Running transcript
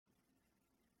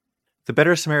the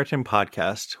Better Samaritan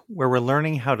podcast, where we're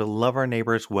learning how to love our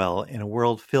neighbors well in a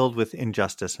world filled with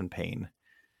injustice and pain.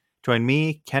 Join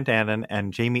me, Kent Annan,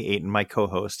 and Jamie Ayton, my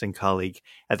co-host and colleague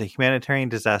at the Humanitarian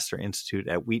Disaster Institute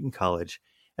at Wheaton College,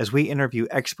 as we interview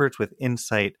experts with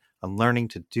insight on learning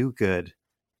to do good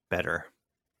better.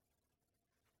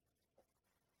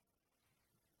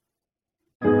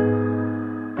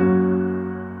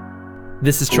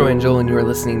 This is Troy and Joel, and you are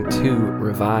listening to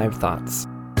Revive Thoughts.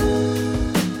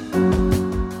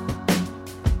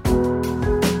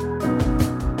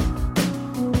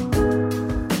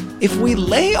 If we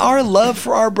lay our love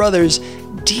for our brothers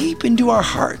deep into our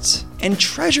hearts and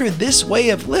treasure this way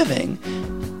of living,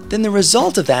 then the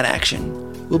result of that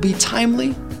action will be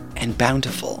timely and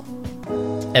bountiful.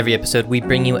 Every episode, we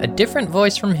bring you a different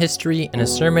voice from history and a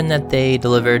sermon that they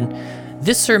delivered.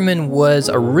 This sermon was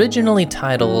originally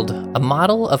titled A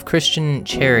Model of Christian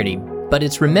Charity, but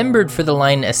it's remembered for the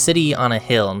line, a city on a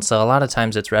hill, and so a lot of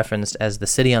times it's referenced as the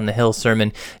City on the Hill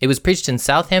sermon. It was preached in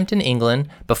Southampton, England,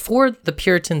 before the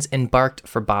Puritans embarked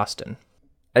for Boston.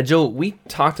 Joel, we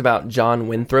talked about John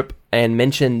Winthrop and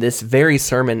mentioned this very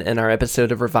sermon in our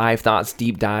episode of Revive Thoughts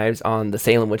Deep Dives on the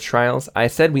Salem Witch Trials. I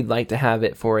said we'd like to have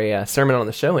it for a sermon on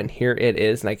the show, and here it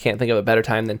is, and I can't think of a better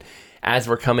time than as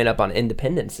we're coming up on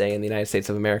Independence Day in the United States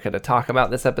of America to talk about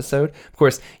this episode. Of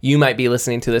course, you might be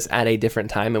listening to this at a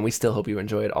different time, and we still hope you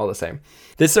enjoy it all the same.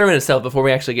 This sermon itself, before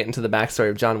we actually get into the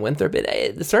backstory of John Winthrop,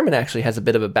 the sermon actually has a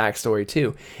bit of a backstory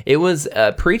too. It was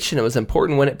preached, and it was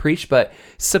important when it preached, but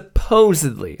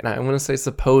supposedly, and I want to say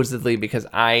supposedly because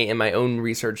I, in my own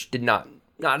research, not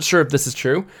sure if this is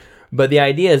true, but the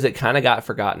idea is it kind of got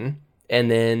forgotten. And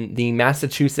then the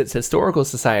Massachusetts Historical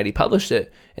Society published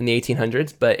it in the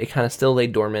 1800s, but it kind of still lay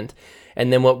dormant.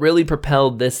 And then what really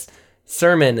propelled this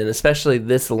sermon, and especially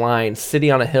this line, City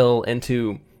on a Hill,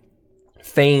 into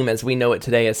fame as we know it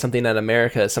today, as something that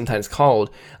America is sometimes called,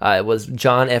 was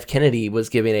John F. Kennedy was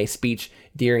giving a speech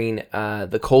during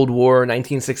the Cold War,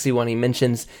 1961. He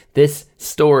mentions this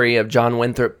story of John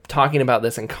Winthrop talking about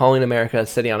this and calling America a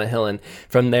city on a hill. And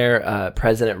from there,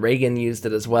 President Reagan used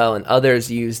it as well, and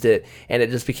others used it. And it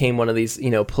just became one of these,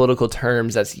 political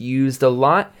terms that's used a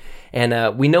lot.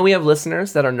 And we know we have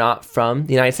listeners that are not from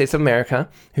the United States of America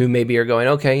who maybe are going,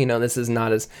 okay, this is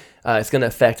not as, it's going to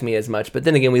affect me as much. But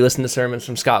then again, we listen to sermons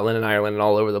from Scotland and Ireland and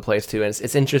all over the place too. And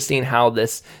it's interesting how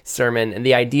this sermon and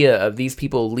the idea of these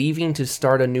people leaving to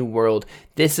start a new world,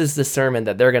 this is the sermon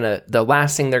that the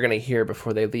last thing they're going to hear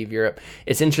before they leave Europe.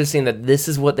 It's interesting that this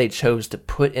is what they chose to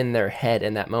put in their head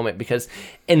in that moment, because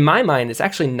in my mind, it's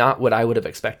actually not what I would have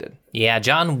expected. Yeah,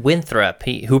 John Winthrop,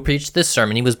 who preached this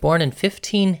sermon, he was born in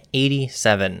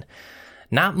 1587.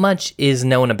 Not much is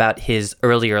known about his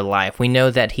earlier life. We know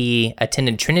that he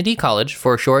attended Trinity College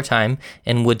for a short time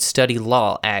and would study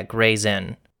law at Gray's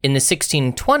Inn. In the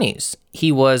 1620s,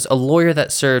 he was a lawyer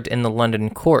that served in the London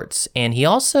courts, and he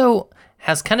also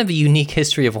has kind of a unique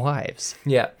history of wives.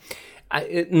 Yeah.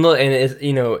 It's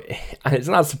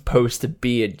not supposed to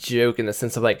be a joke in the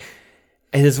sense of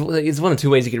it's one of two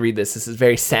ways you could read this. This is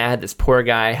very sad. This poor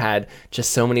guy had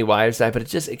just so many wives die,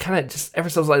 but it kind of ever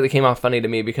so slightly came off funny to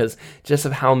me because just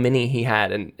of how many he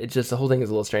had, and the whole thing is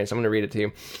a little strange. So I'm going to read it to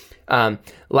you.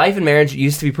 Life and marriage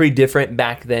used to be pretty different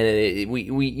back then.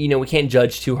 We can't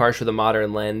judge too harsh with a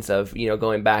modern lens of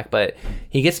going back. But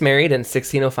he gets married in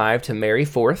 1605 to Mary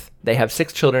Forth. They have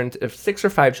 6 or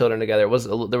 5 children together.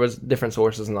 There was different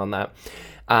sources on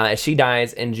that. She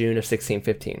dies in June of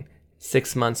 1615.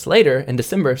 6 months later, in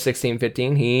December of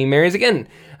 1615, he marries again.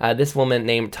 This woman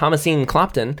named Thomasine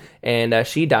Clopton, and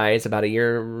she dies about a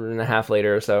year and a half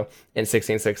later or so in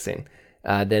 1616.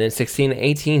 Then in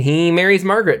 1618, he marries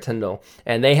Margaret Tyndall,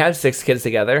 and they have 6 kids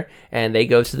together, and they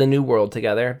go to the New World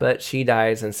together, but she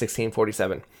dies in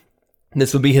 1647.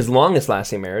 This would be his longest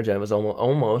lasting marriage, and it was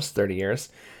almost 30 years.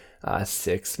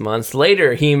 6 months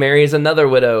later, he marries another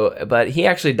widow, but he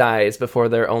actually dies before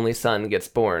their only son gets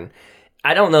born.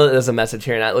 I don't know that there's a message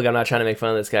here, and I'm not trying to make fun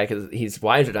of this guy because his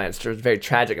wives are dying. It's very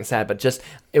tragic and sad, but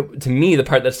to me, the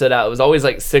part that stood out, it was always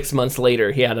 6 months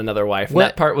later he had another wife. And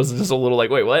that part was just a little wait,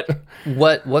 what?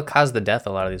 What caused the death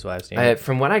of a lot of these wives?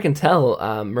 From what I can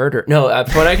tell, murder. No,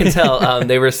 from what I can tell,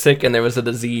 they were sick and there was a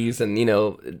disease,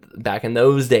 and back in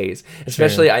those days,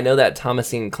 especially, sure. I know that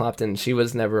Thomasine Clopton, she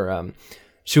was never.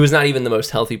 She was not even the most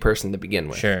healthy person to begin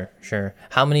with. Sure.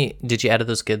 How many, did you add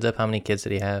those kids up? How many kids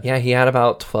did he have? Yeah, he had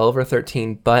about 12 or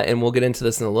 13, and we'll get into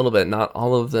this in a little bit, not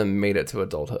all of them made it to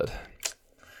adulthood.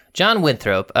 John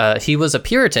Winthrop, he was a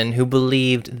Puritan who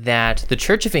believed that the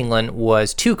Church of England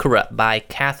was too corrupt by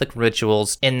Catholic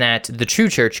rituals and that the true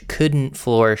church couldn't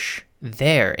flourish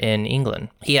there in England.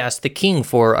 He asked the king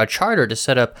for a charter to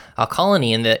set up a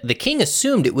colony, and the king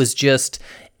assumed it was just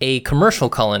a commercial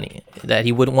colony, that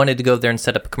he wanted to go there and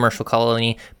set up a commercial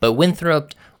colony. But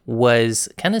Winthrop was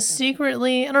kind of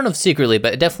secretly, I don't know if secretly,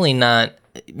 but definitely not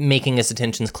making his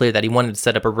intentions clear that he wanted to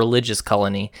set up a religious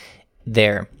colony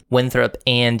there. Winthrop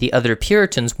and the other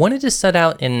Puritans wanted to set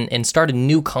out and start a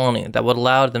new colony that would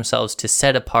allow themselves to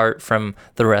set apart from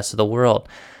the rest of the world.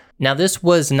 Now, this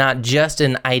was not just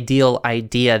an ideal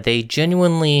idea. They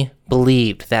genuinely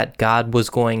believed that God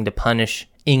was going to punish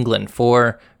England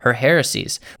for her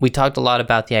heresies. We talked a lot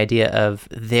about the idea of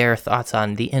their thoughts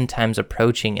on the end times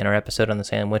approaching in our episode on the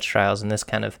Salem witch trials, and this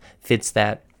kind of fits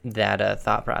that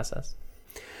thought process.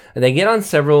 They get on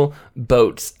several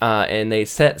boats and they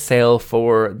set sail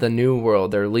for the New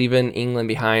World. They're leaving England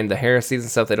behind, the heresies and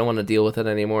stuff. They don't want to deal with it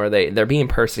anymore. They're being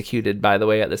persecuted, by the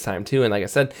way, at this time too. And like I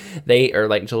said,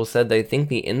 like Joel said, they think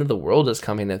the end of the world is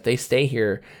coming. If they stay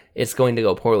here, it's going to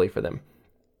go poorly for them.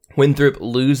 Winthrop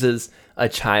loses a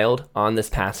child on this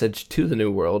passage to the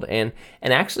New World, and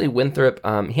actually Winthrop,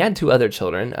 he had 2 other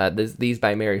children, these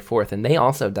by Mary Forth, and they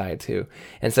also died too.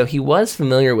 And so he was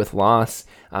familiar with loss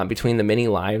between the many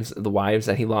lives, the wives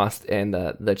that he lost, and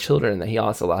the children that he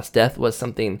also lost. Death was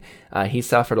something he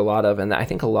suffered a lot of, and I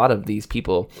think a lot of these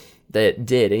people that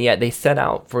did, and yet they set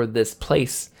out for this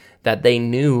place that they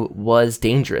knew was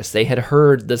dangerous. They had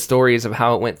heard the stories of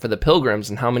how it went for the Pilgrims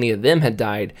and how many of them had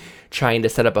died trying to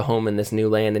set up a home in this new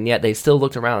land, and yet they still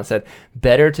looked around and said,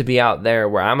 better to be out there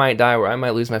where I might die, where I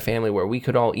might lose my family, where we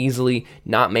could all easily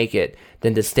not make it,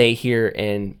 than to stay here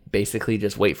and basically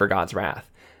just wait for God's wrath.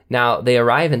 Now, they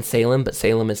arrive in Salem, but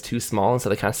Salem is too small, and so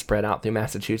they kind of spread out through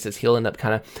Massachusetts. He'll end up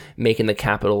kind of making the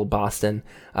capital Boston.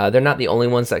 They're not the only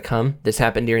ones that come. This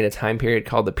happened during a time period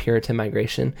called the Puritan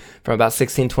Migration. From about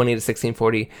 1620 to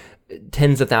 1640,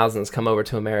 tens of thousands come over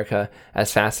to America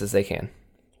as fast as they can.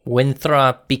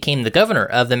 Winthrop became the governor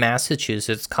of the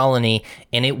Massachusetts colony,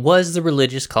 and it was the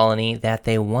religious colony that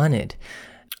they wanted.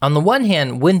 On the one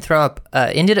hand, Winthrop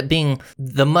ended up being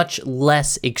the much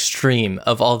less extreme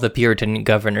of all the Puritan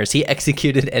governors. He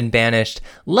executed and banished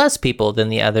less people than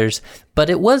the others, but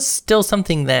it was still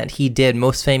something that he did,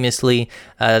 most famously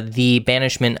the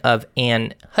banishment of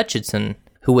Anne Hutchinson,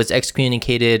 who was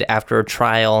excommunicated after a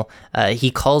trial.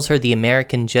 He calls her the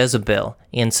American Jezebel,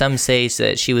 and some say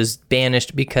that she was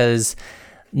banished because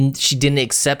she didn't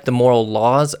accept the moral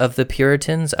laws of the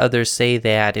Puritans. Others say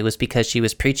that it was because she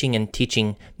was preaching and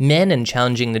teaching men and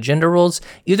challenging the gender roles.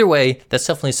 Either way, that's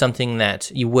definitely something that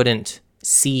you wouldn't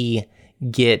see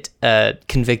get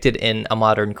convicted in a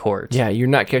modern court. Yeah, you're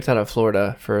not kicked out of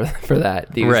Florida for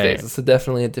that these days. It's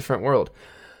definitely a different world.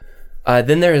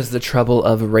 Then there is the trouble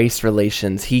of race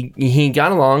relations. He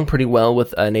got along pretty well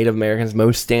with Native Americans.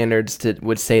 Most standards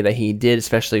would say that he did,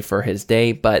 especially for his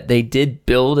day, but they did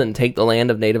build and take the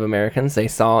land of Native Americans. They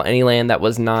saw any land that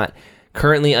was not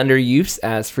currently under use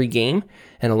as free game,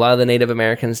 and a lot of the Native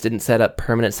Americans didn't set up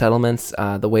permanent settlements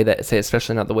the way that, say,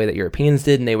 especially not the way that Europeans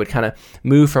did, and they would kind of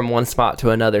move from one spot to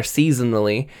another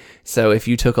seasonally. So if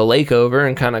you took a lake over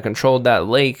and kind of controlled that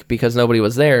lake because nobody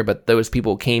was there, but those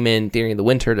people came in during the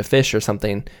winter to fish or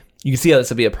something, you can see how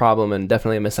this would be a problem and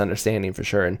definitely a misunderstanding for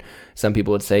sure. And some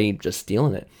people would say just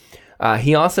stealing it.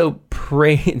 He also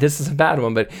this is a bad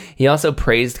one, but he also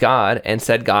praised God and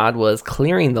said God was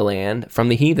clearing the land from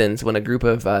the heathens when a group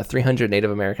of 300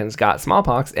 Native Americans got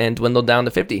smallpox and dwindled down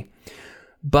to 50.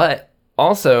 But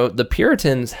also, the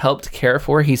Puritans helped care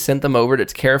for, he sent them over to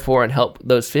care for and help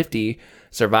those 50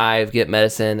 survive, get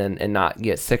medicine, and not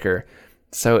get sicker.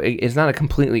 So it's not a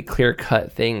completely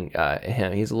clear-cut thing.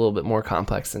 He's a little bit more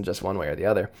complex than just one way or the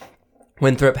other.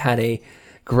 Winthrop had a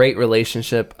great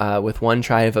relationship with one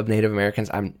tribe of Native Americans.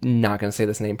 I'm not going to say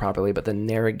this name properly, but the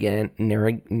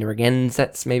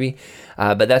Narragansetts, maybe.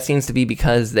 But that seems to be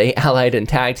because they allied and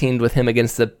tag teamed with him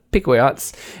against the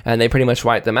Pequots, and they pretty much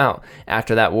wiped them out.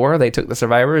 After that war, they took the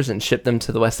survivors and shipped them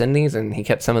to the West Indies, and he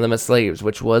kept some of them as slaves,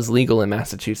 which was legal in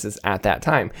Massachusetts at that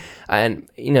time. And,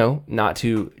 not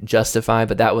to justify,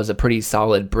 but that was a pretty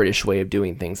solid British way of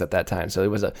doing things at that time. So it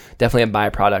was definitely a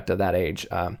byproduct of that age.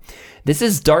 This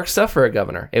is dark stuff for a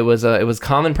governor. It was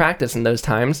common practice in those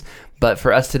times, but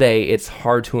for us today, it's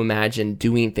hard to imagine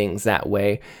doing things that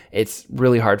way. It's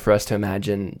really hard for us to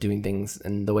imagine doing things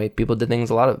in the way people did things.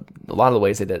 A lot of the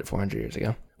ways they did it 400 years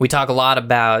ago. We talk a lot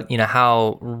about,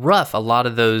 how rough a lot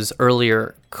of those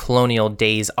earlier colonial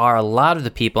days are. A lot of the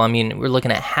people, we're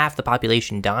looking at half the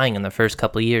population dying in the first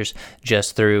couple of years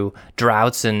just through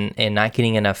droughts and not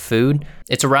getting enough food.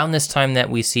 It's around this time that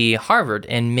we see Harvard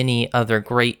and many other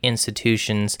great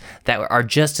institutions that are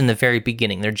just in the very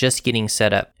beginning. They're just getting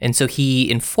set up. And so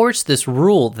he enforced this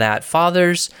rule that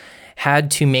fathers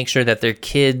had to make sure that their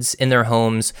kids in their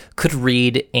homes could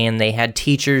read, and they had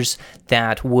teachers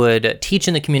that would teach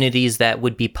in the communities that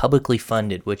would be publicly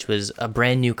funded, which was a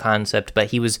brand new concept.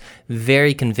 But he was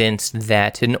very convinced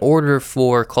that in order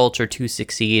for culture to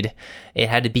succeed, it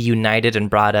had to be united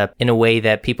and brought up in a way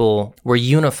that people were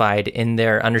unified in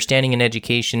their understanding and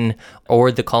education,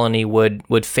 or the colony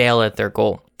would fail at their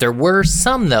goal. There were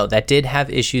some, though, that did have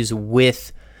issues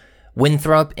with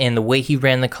Winthrop and the way he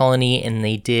ran the colony, and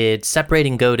they did separate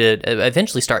and go to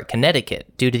eventually start Connecticut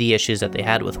due to the issues that they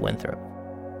had with Winthrop.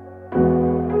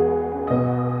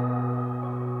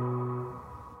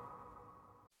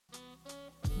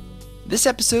 This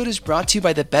episode is brought to you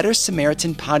by the Better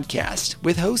Samaritan podcast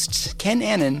with hosts Ken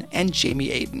Annan and Jamie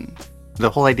Aden. The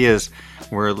whole idea is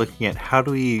we're looking at how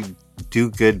do we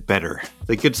do good better.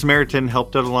 The Good Samaritan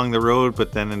helped out along the road,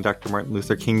 but then in Dr. Martin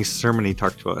Luther King's sermon, he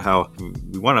talked about how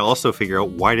we want to also figure out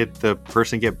why did the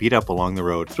person get beat up along the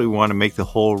road. So we want to make the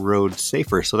whole road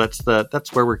safer. So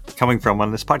that's where we're coming from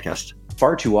on this podcast.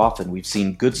 Far too often we've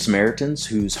seen Good Samaritans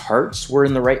whose hearts were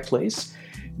in the right place,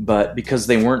 but because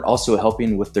they weren't also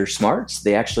helping with their smarts,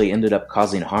 they actually ended up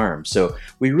causing harm. So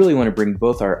we really want to bring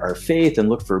both our faith and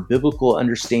look for biblical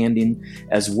understanding,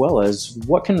 as well as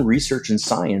what can research and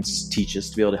science teach us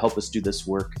to be able to help us do this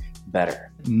work better.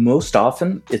 Most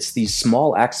often, it's these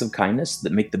small acts of kindness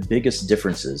that make the biggest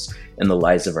differences in the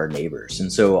lives of our neighbors.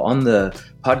 And so on the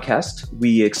podcast,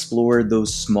 we explore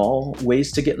those small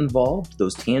ways to get involved,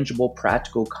 those tangible,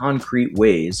 practical, concrete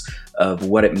ways of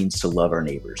what it means to love our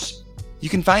neighbors. You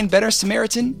can find Better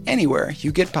Samaritan anywhere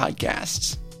you get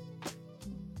podcasts.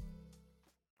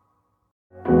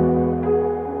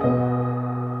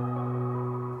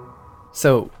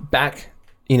 So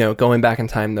going back in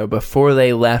time though, before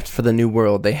they left for the New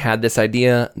World, they had this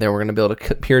idea. They were going to build a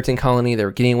Puritan colony. They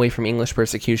were getting away from English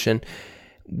persecution.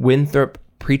 Winthrop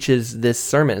preaches this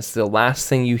sermon. It's the last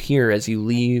thing you hear as you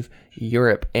leave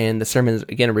Europe. And the sermon is,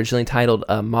 again, originally titled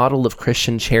A Model of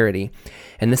Christian Charity.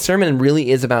 And the sermon really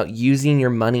is about using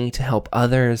your money to help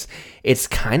others. It's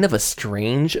kind of a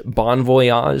strange bon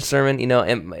voyage sermon,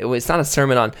 and it's not a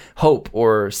sermon on hope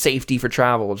or safety for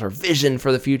travels or vision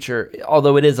for the future,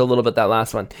 although it is a little bit that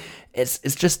last one.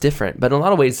 It's just different. But in a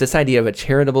lot of ways, this idea of a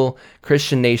charitable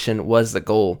Christian nation was the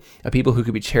goal. A people who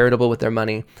could be charitable with their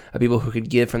money, a people who could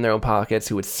give from their own pockets,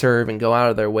 who would serve and go out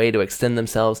of their way to extend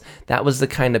themselves. That was the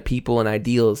kind of people and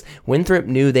ideals Winthrop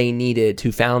knew they needed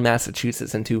to found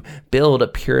Massachusetts and to build a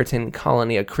Puritan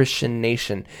colony, a Christian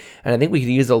nation. And I think we could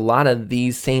use a lot of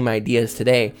these same ideas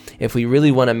today if we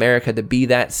really want America to be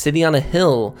that city on a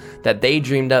hill that they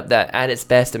dreamed up, that at its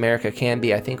best America can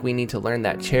be. I think we need to learn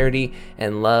that charity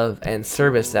and love and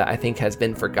service that I think has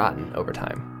been forgotten over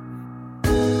time.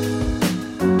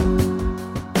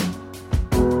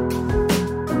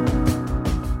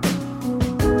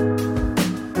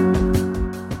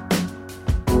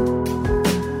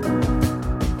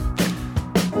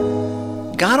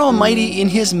 God Almighty, in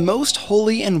His most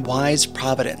holy and wise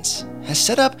providence, has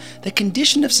set up the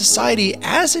condition of society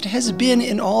as it has been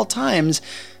in all times,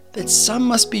 that some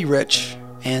must be rich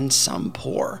and some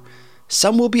poor.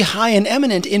 Some will be high and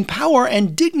eminent in power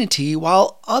and dignity,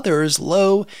 while others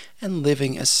low and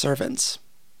living as servants.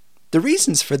 The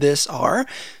reasons for this are,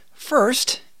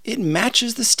 first, it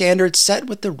matches the standard set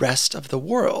with the rest of the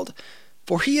world.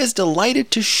 For He is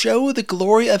delighted to show the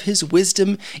glory of His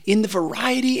wisdom in the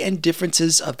variety and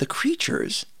differences of the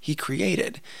creatures He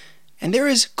created. And there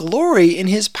is glory in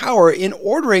His power in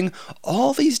ordering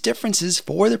all these differences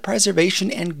for the preservation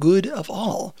and good of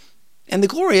all. And the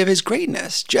glory of His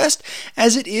greatness, just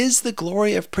as it is the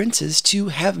glory of princes to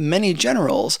have many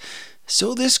generals,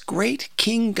 so this great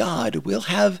King God will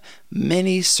have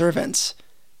many servants.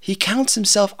 He counts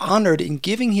Himself honored in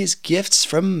giving His gifts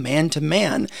from man to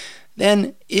man,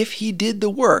 than if He did the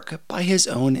work by His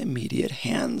own immediate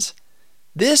hands.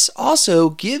 This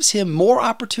also gives Him more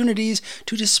opportunities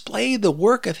to display the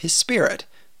work of His Spirit,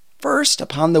 first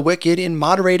upon the wicked in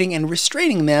moderating and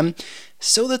restraining them,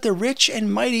 so that the rich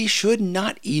and mighty should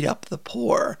not eat up the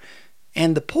poor,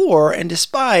 and the poor and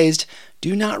despised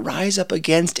do not rise up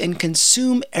against and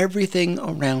consume everything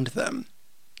around them.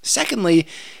 Secondly,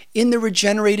 in the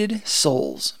regenerated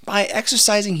souls, by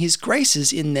exercising His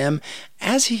graces in them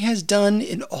as He has done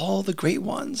in all the great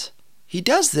ones. He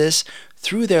does this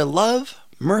through their love,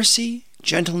 mercy,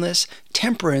 gentleness,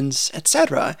 temperance,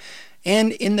 etc.,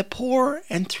 and in the poor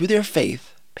and through their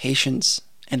faith, patience,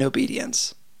 and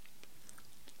obedience.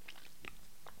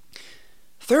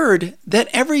 Third, that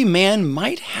every man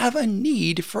might have a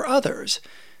need for others,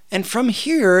 and from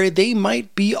here they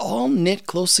might be all knit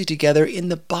closely together in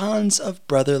the bonds of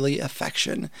brotherly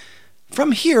affection.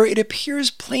 From here it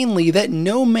appears plainly that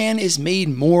no man is made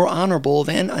more honorable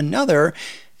than another,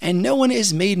 and no one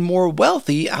is made more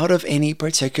wealthy out of any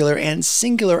particular and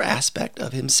singular aspect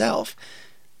of himself.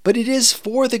 But it is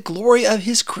for the glory of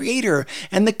his Creator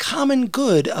and the common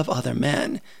good of other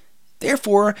men.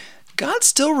 Therefore, God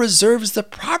still reserves the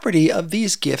property of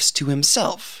these gifts to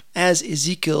himself, as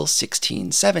Ezekiel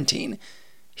 16:17.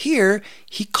 Here,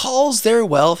 he calls their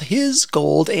wealth his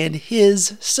gold and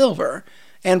his silver,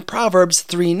 and Proverbs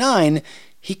 3:9,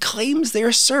 he claims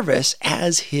their service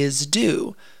as his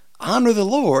due. Honor the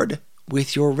Lord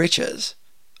with your riches.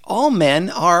 All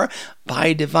men are,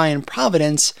 by divine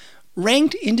providence,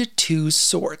 ranked into two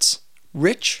sorts,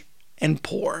 rich and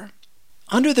poor.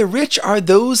 Under the rich are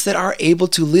those that are able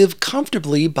to live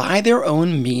comfortably by their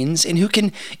own means and who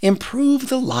can improve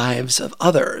the lives of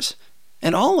others.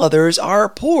 And all others are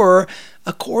poor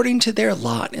according to their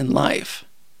lot in life.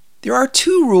 There are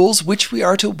two rules which we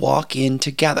are to walk in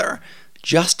together,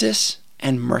 justice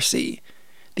and mercy.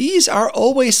 These are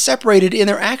always separated in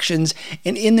their actions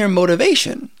and in their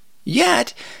motivation,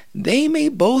 yet they may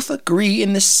both agree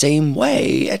in the same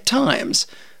way at times.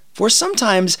 For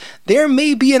sometimes there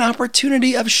may be an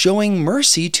opportunity of showing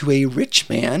mercy to a rich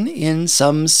man in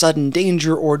some sudden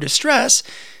danger or distress,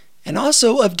 and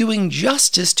also of doing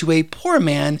justice to a poor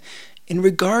man in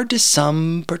regard to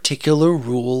some particular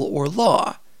rule or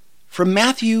law. From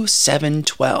Matthew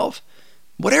 7:12,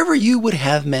 whatever you would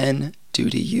have men do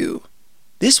to you.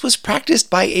 This was practiced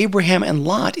by Abraham and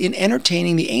Lot in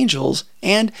entertaining the angels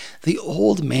and the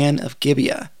old man of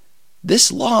Gibeah.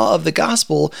 This law of the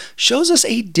gospel shows us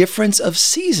a difference of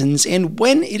seasons and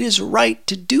when it is right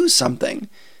to do something.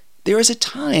 There is a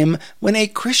time when a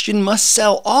Christian must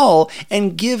sell all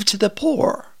and give to the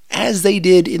poor, as they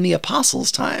did in the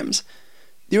apostles' times.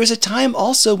 There is a time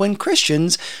also when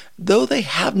Christians, though they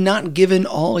have not given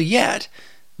all yet,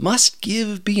 must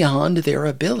give beyond their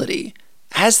ability,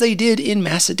 as they did in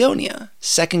Macedonia,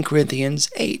 2 Corinthians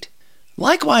 8.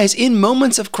 Likewise, in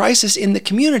moments of crisis in the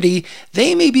community,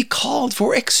 they may be called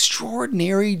for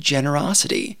extraordinary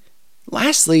generosity.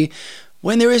 Lastly,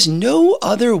 when there is no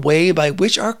other way by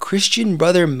which our Christian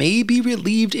brother may be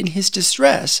relieved in his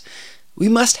distress, we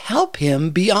must help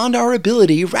him beyond our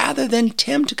ability rather than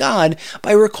tempt God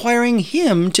by requiring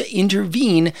him to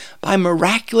intervene by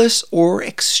miraculous or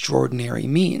extraordinary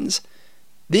means.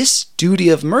 This duty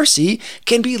of mercy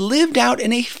can be lived out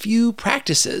in a few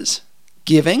practices: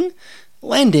 giving,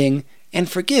 lending,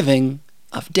 and forgiving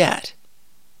of debt.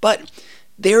 But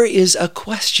there is a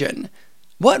question.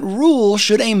 What rule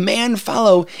should a man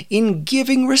follow in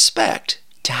giving respect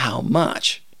to how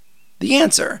much? The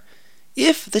answer: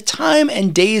 if the time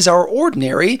and days are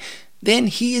ordinary, then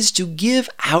he is to give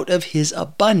out of his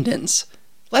abundance.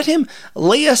 Let him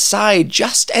lay aside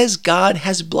just as God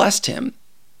has blessed him.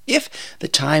 If the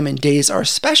time and days are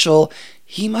special,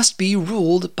 he must be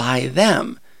ruled by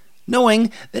them,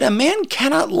 knowing that a man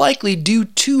cannot likely do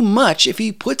too much if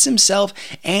he puts himself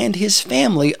and his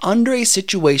family under a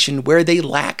situation where they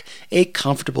lack a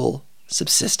comfortable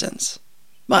subsistence.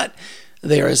 But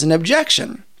there is an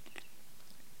objection.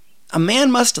 A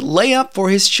man must lay up for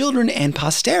his children and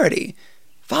posterity.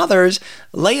 Fathers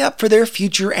lay up for their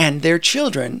future and their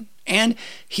children, and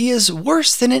he is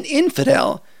worse than an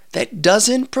infidel that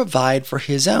doesn't provide for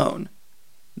his own.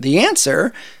 The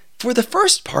answer: for the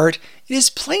first part, it is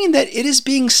plain that it is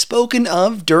being spoken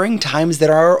of during times that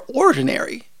are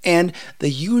ordinary and the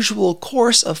usual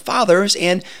course of fathers,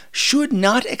 and should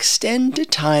not extend to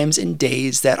times and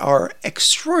days that are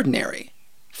extraordinary.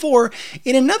 For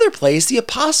in another place the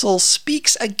apostle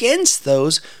speaks against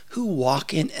those who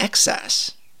walk in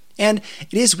excess. And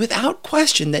it is without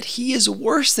question that he is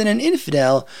worse than an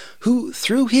infidel who,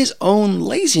 through his own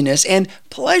laziness and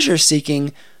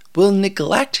pleasure-seeking, will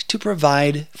neglect to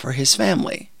provide for his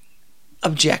family.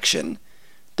 Objection: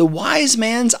 the wise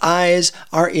man's eyes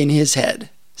are in his head,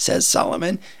 says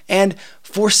Solomon, and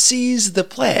foresees the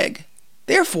plague.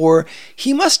 Therefore,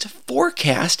 he must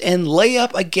forecast and lay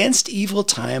up against evil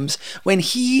times when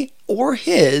he or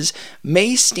his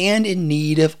may stand in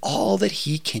need of all that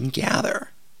he can gather.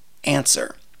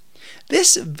 Answer: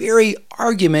 this very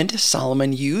argument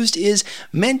Solomon used is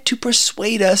meant to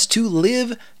persuade us to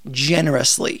live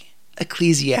generously.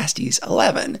 Ecclesiastes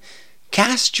 11.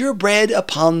 Cast your bread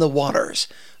upon the waters,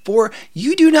 for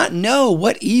you do not know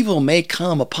what evil may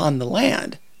come upon the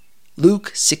land.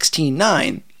 Luke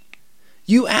 16:9.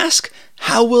 You ask,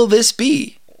 how will this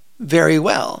be? Very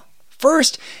well.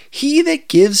 First, he that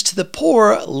gives to the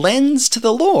poor lends to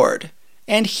the Lord,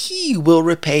 and he will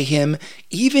repay him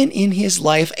even in his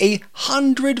life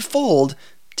 100-fold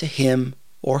to him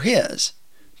or his.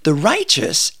 The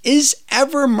righteous is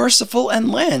ever merciful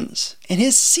and lends, and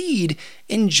his seed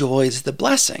enjoys the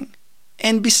blessing.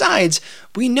 And besides,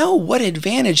 we know what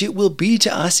advantage it will be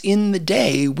to us in the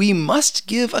day we must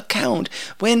give account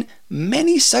when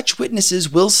many such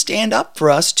witnesses will stand up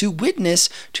for us to witness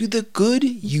to the good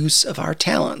use of our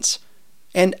talents.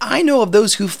 And I know of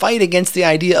those who fight against the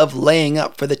idea of laying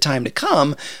up for the time to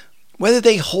come, whether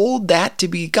they hold that to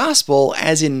be gospel,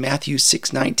 as in Matthew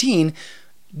 6:19,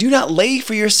 do not lay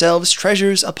for yourselves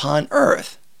treasures upon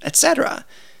earth, etc.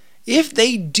 If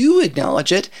they do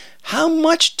acknowledge it, how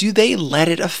much do they let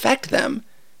it affect them?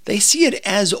 They see it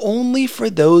as only for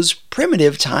those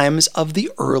primitive times of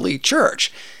the early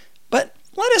church. But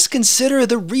let us consider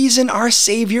the reason our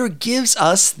Savior gives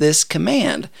us this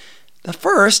command. The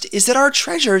first is that our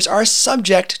treasures are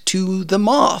subject to the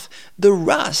moth, the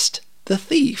rust, the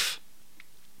thief.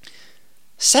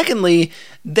 Secondly,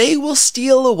 they will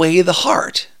steal away the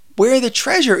heart. Where the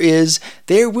treasure is,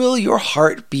 there will your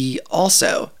heart be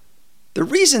also. The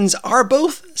reasons are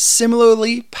both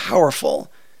similarly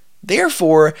powerful.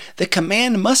 Therefore, the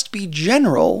command must be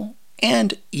general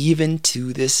and even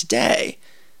to this day.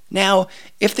 Now,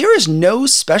 if there is no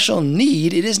special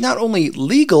need, it is not only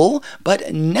legal,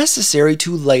 but necessary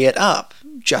to lay it up,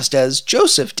 just as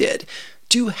Joseph did,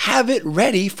 to have it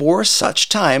ready for such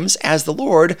times as the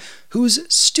Lord, whose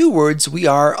stewards we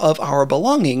are of our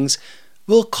belongings,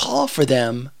 will call for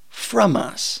them from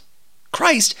us.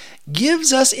 Christ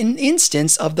gives us an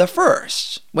instance of the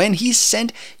first, when he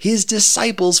sent his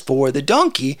disciples for the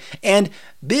donkey and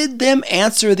bid them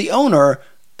answer the owner,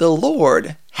 "The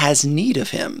Lord has need of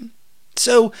him."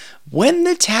 So, when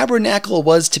the tabernacle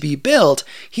was to be built,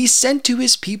 he sent to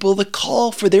his people the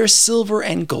call for their silver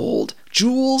and gold,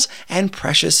 jewels and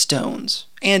precious stones,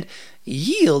 and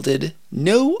yielded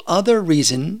no other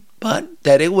reason but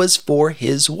that it was for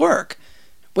his work.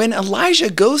 When Elijah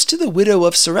goes to the widow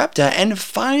of Sarepta and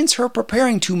finds her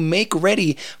preparing to make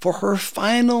ready for her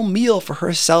final meal for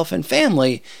herself and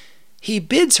family, he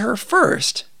bids her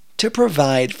first to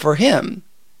provide for him.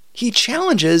 He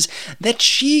challenges that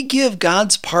she give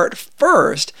God's part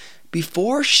first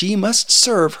before she must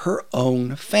serve her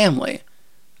own family.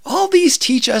 All these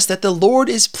teach us that the Lord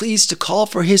is pleased to call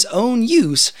for his own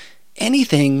use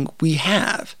anything we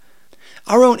have.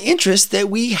 Our own interests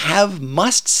that we have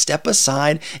must step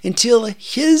aside until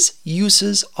his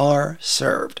uses are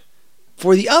served.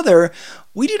 For the other,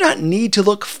 we do not need to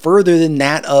look further than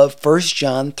that of 1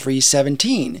 John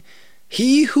 3:17.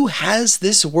 He who has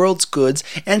this world's goods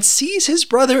and sees his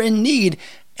brother in need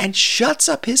and shuts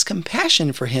up his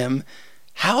compassion for him,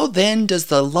 how then does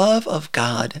the love of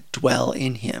God dwell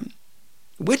in him?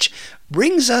 Which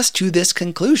brings us to this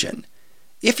conclusion.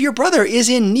 If your brother is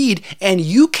in need and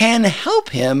you can help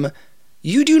him,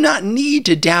 you do not need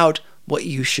to doubt what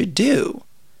you should do.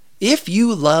 If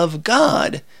you love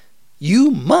God, you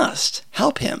must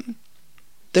help him.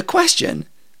 The question,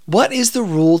 what is the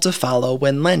rule to follow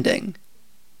when lending?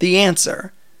 The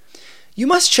answer, you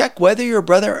must check whether your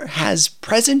brother has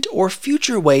present or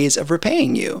future ways of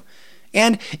repaying you.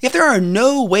 And if there are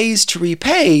no ways to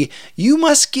repay, you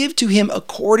must give to him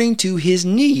according to his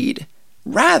need,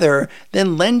 rather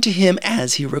than lend to him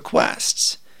as he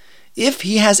requests. If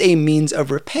he has a means of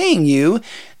repaying you,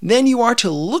 then you are to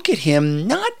look at him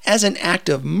not as an act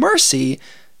of mercy,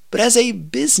 but as a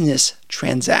business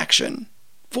transaction.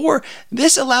 For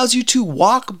this allows you to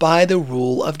walk by the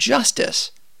rule of justice.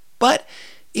 But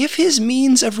if his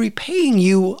means of repaying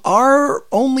you are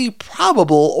only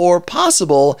probable or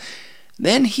possible,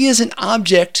 then he is an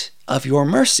object of your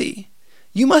mercy.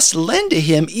 You must lend to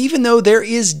him even though there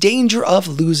is danger of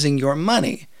losing your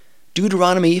money.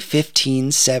 Deuteronomy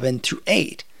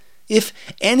 15:7-8. If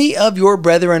any of your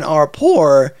brethren are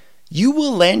poor, you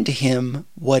will lend to him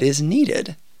what is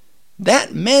needed.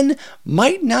 That men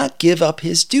might not give up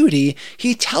his duty,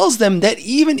 he tells them that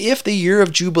even if the year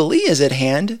of Jubilee is at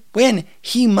hand, when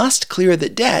he must clear the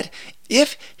debt,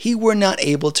 if he were not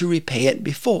able to repay it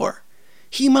before,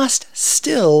 he must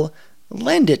still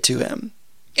lend it to him,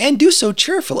 and do so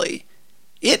cheerfully.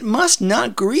 It must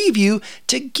not grieve you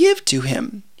to give to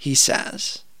him, he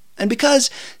says. And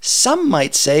because some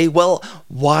might say, well,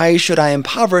 why should I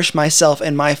impoverish myself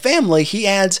and my family, he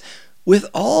adds, with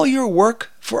all your work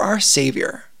for our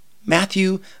Savior.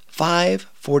 Matthew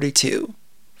 5:42.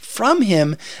 From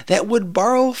him that would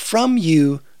borrow from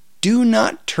you, do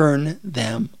not turn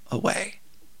them away.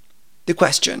 The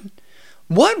question,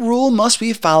 what rule must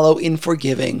we follow in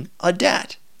forgiving a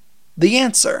debt? The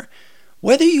answer,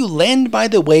 whether you lend by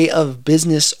the way of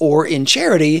business or in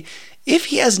charity, if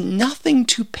he has nothing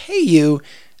to pay you,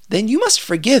 then you must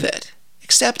forgive it,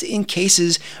 except in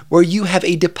cases where you have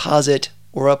a deposit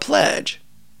or a pledge.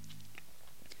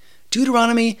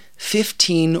 Deuteronomy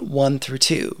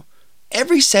 15:1-2.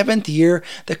 Every 7th year,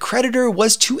 the creditor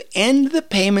was to end the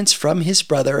payments from his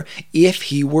brother if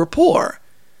he were poor,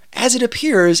 as it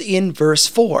appears in verse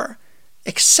 4,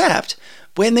 except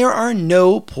when there are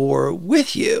no poor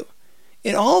with you.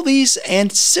 In all these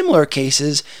and similar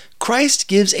cases, Christ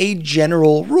gives a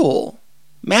general rule.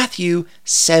 Matthew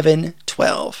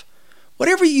 7:12.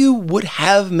 Whatever you would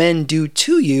have men do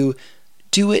to you,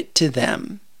 do it to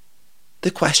them.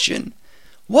 The question: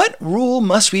 what rule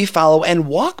must we follow and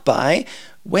walk by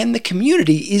when the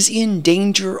community is in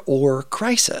danger or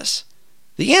crisis?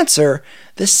 The answer: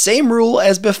 the same rule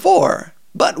as before,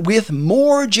 but with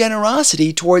more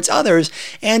generosity towards others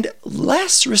and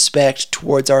less respect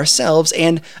towards ourselves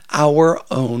and our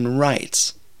own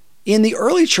rights. In the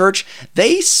early church,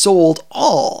 they sold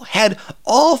all, had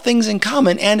all things in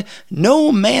common, and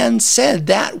no man said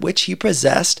that which he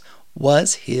possessed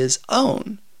was his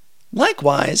own.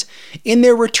 Likewise, in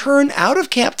their return out of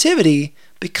captivity,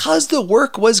 because the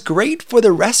work was great for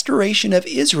the restoration of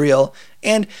Israel,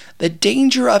 and the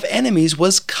danger of enemies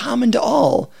was common to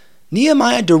all,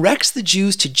 Nehemiah directs the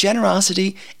Jews to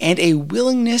generosity and a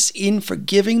willingness in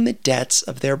forgiving the debts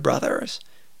of their brothers.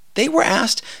 They were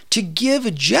asked to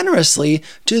give generously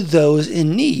to those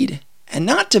in need, and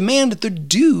not demand the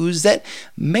dues that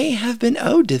may have been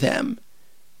owed to them.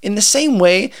 In the same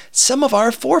way, some of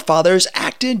our forefathers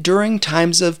acted during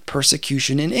times of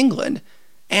persecution in England,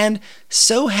 and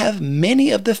so have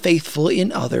many of the faithful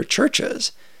in other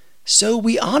churches. So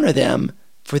we honor them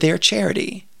for their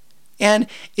charity. And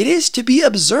it is to be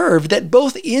observed that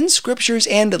both in scriptures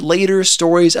and later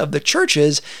stories of the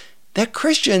churches, that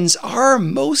Christians are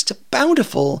most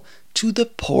bountiful to the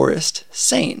poorest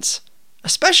saints,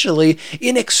 especially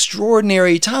in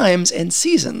extraordinary times and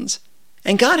seasons.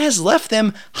 And God has left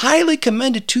them highly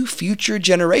commended to future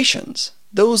generations,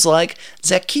 those like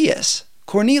Zacchaeus,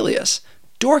 Cornelius,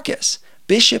 Dorcas,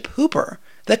 Bishop Hooper,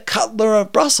 the Cutler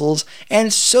of Brussels,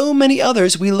 and so many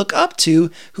others we look up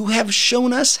to who have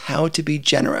shown us how to be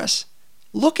generous.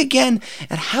 Look again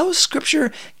at how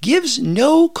Scripture gives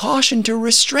no caution to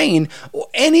restrain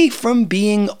any from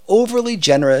being overly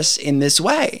generous in this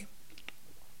way.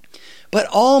 But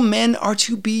all men are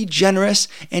to be generous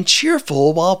and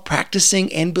cheerful while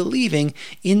practicing and believing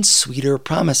in sweeter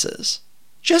promises.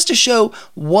 Just to show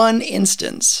one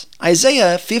instance,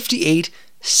 Isaiah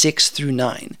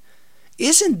 58:6-9.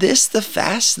 Isn't this the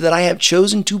fast that I have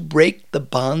chosen to break the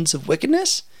bonds of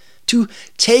wickedness? To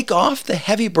take off the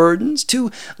heavy burdens,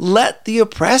 to let the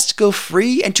oppressed go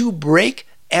free, and to break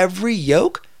every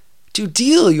yoke? To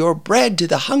deal your bread to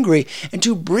the hungry, and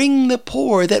to bring the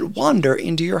poor that wander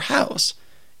into your house?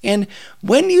 And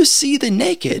when you see the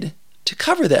naked, to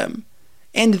cover them.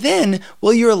 And then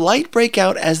will your light break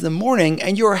out as the morning,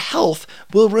 and your health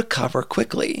will recover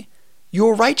quickly.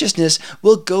 Your righteousness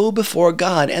will go before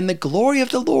God, and the glory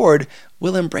of the Lord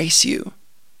will embrace you.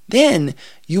 Then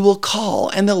you will call,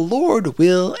 and the Lord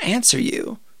will answer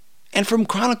you. And from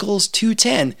Chronicles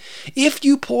 2:10, if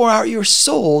you pour out your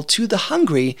soul to the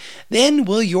hungry, then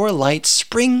will your light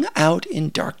spring out in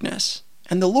darkness,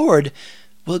 and the Lord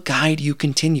will guide you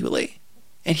continually.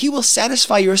 And he will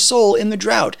satisfy your soul in the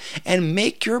drought and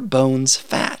make your bones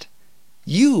fat.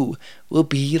 You will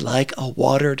be like a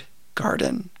watered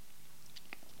garden.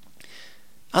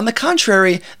 On the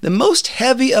contrary, the most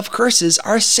heavy of curses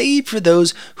are saved for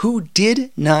those who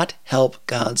did not help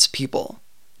God's people.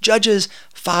 Judges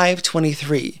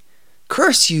 5:23.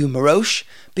 Curse you, Marosh,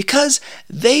 because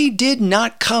they did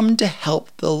not come to help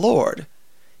the Lord.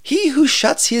 He who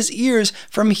shuts his ears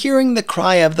from hearing the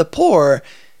cry of the poor,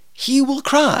 he will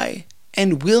cry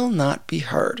and will not be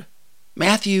heard.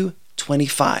 Matthew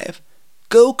 25.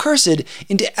 Go cursed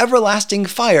into everlasting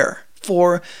fire,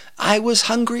 for I was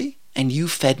hungry, and you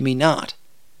fed me not.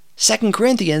 2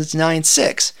 Corinthians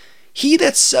 9:6. He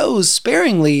that sows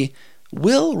sparingly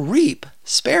will reap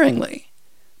sparingly.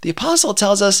 The apostle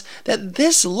tells us that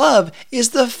this love is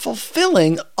the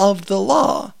fulfilling of the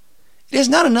law. It is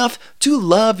not enough to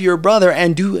love your brother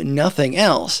and do nothing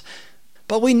else.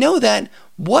 But we know that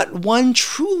what one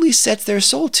truly sets their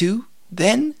soul to,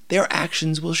 then their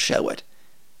actions will show it.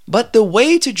 But the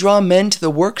way to draw men to the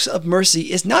works of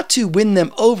mercy is not to win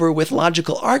them over with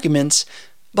logical arguments,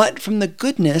 but from the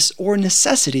goodness or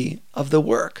necessity of the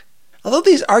work. Although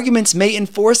these arguments may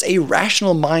enforce a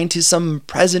rational mind to some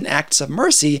present acts of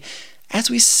mercy, as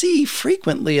we see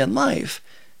frequently in life,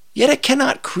 yet it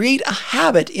cannot create a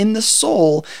habit in the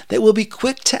soul that will be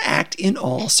quick to act in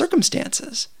all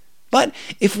circumstances. But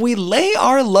if we lay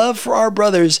our love for our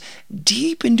brothers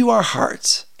deep into our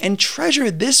hearts and treasure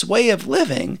this way of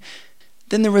living,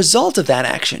 then the result of that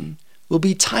action will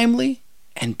be timely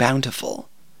and bountiful.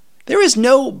 There is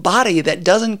no body that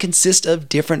doesn't consist of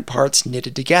different parts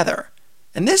knitted together,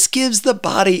 and this gives the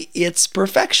body its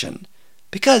perfection,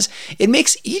 because it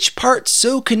makes each part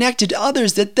so connected to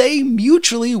others that they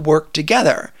mutually work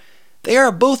together. They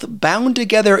are both bound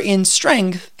together in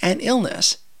strength and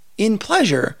illness, in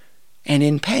pleasure and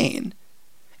in pain.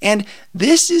 And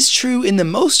this is true in the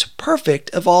most perfect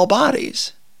of all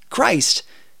bodies, Christ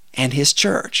and his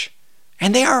church.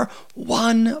 And they are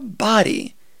one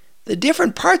body. The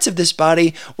different parts of this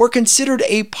body were considered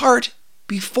a part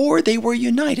before they were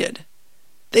united.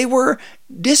 They were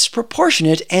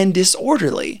disproportionate and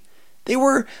disorderly. They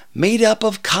were made up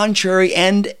of contrary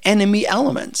and enemy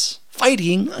elements,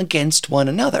 fighting against one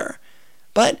another.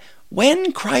 But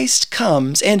when Christ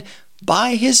comes and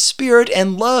by his Spirit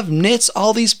and love knits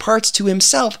all these parts to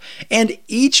himself and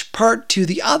each part to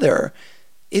the other,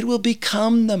 it will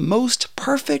become the most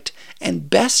perfect and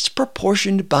best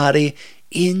proportioned body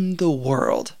in the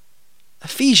world.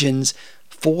 Ephesians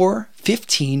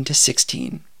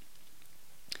 4:15-16.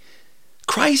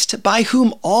 Christ, by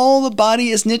whom all the body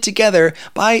is knit together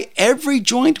by every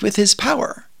joint with his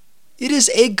power. It is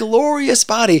a glorious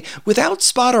body without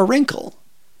spot or wrinkle.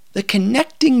 The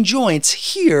connecting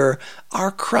joints here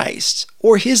are Christ,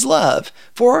 or his love,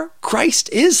 for Christ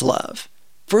is love.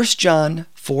 1 John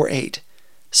 4:8.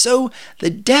 So the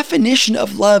definition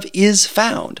of love is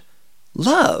found.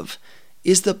 Love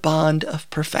is the bond of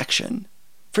perfection.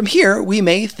 From here, we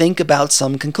may think about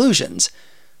some conclusions.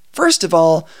 First of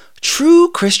all, true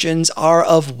Christians are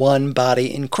of one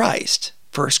body in Christ.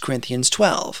 1 Corinthians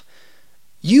 12.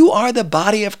 You are the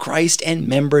body of Christ and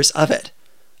members of it.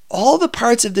 All the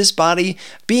parts of this body,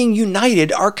 being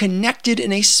united, are connected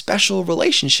in a special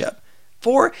relationship,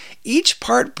 for each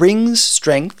part brings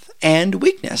strength and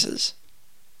weaknesses.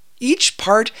 Each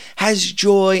part has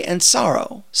joy and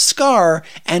sorrow, scar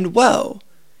and woe.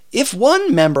 If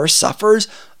one member suffers,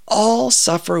 all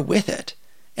suffer with it.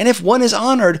 And if one is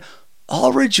honored,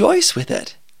 all rejoice with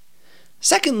it.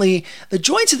 Secondly, the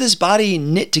joints of this body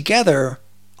knit together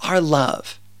are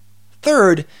love.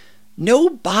 Third, no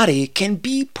body can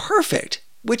be perfect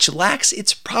which lacks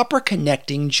its proper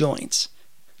connecting joints.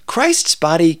 Christ's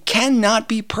body cannot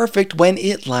be perfect when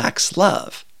it lacks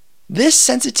love. This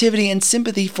sensitivity and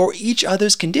sympathy for each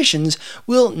other's conditions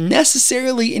will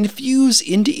necessarily infuse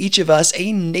into each of us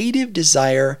a native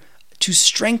desire to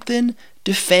strengthen,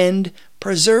 defend,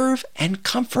 preserve, and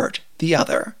comfort the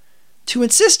other. To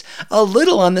insist a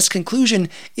little on this conclusion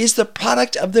is the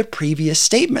product of the previous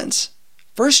statements.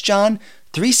 1 John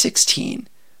 3:16.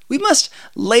 We must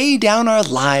lay down our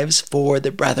lives for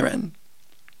the brethren.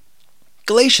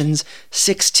 Galatians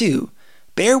 6:2.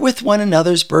 Bear with one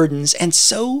another's burdens and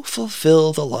so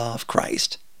fulfill the law of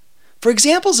Christ. For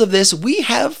examples of this, we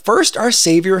have first our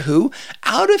Savior who,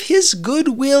 out of his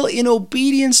good will in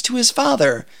obedience to his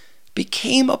Father,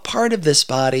 became a part of this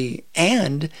body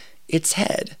and its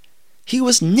head. He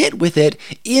was knit with it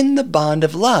in the bond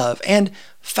of love and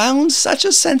found such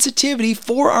a sensitivity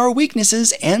for our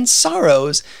weaknesses and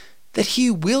sorrows that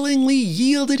he willingly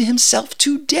yielded himself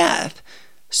to death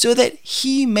so that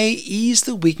he may ease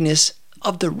the weakness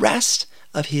of the rest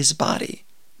of his body,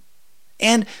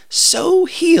 and so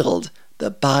healed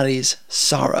the body's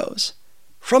sorrows.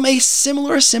 From a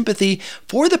similar sympathy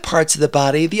for the parts of the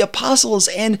body, the apostles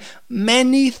and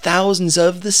many thousands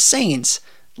of the saints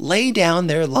lay down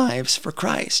their lives for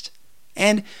Christ.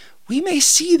 And we may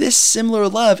see this similar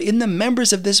love in the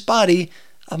members of this body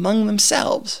among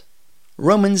themselves.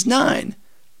 Romans 9.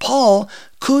 Paul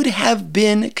could have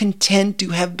been content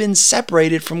to have been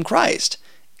separated from Christ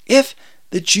if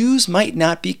the Jews might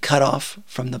not be cut off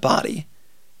from the body.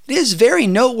 It is very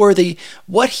noteworthy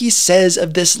what he says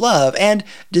of this love and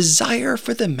desire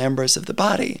for the members of the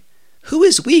body. Who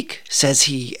is weak, says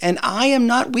he, and I am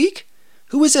not weak?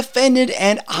 Who is offended,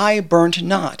 and I burnt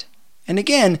not? And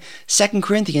again, 2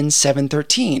 Corinthians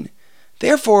 7:13.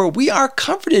 Therefore we are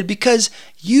comforted because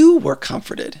you were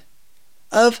comforted.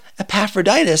 Of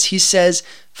Epaphroditus, he says,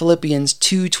 Philippians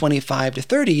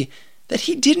 2:25-30, that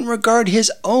he didn't regard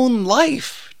his own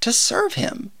life to serve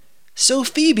him. So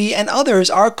Phoebe and others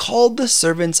are called the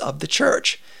servants of the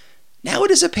church. Now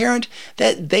it is apparent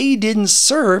that they didn't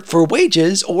serve for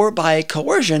wages or by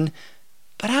coercion,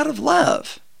 but out of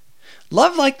love.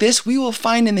 Love like this we will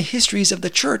find in the histories of the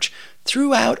church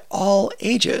throughout all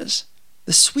ages.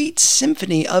 The sweet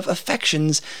symphony of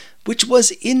affections which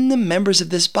was in the members of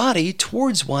this body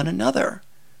towards one another.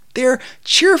 Their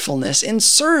cheerfulness in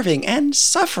serving and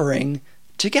suffering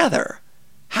together.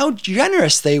 How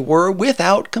generous they were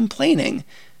without complaining,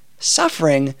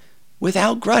 suffering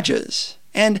without grudges,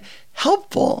 and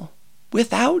helpful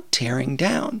without tearing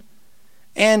down.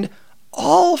 And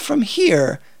all from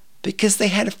here because they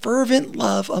had fervent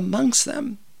love amongst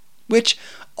them, which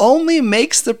only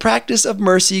makes the practice of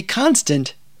mercy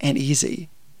constant and easy.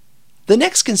 The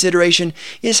next consideration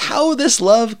is how this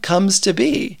love comes to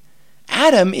be.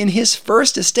 Adam, in his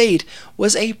first estate,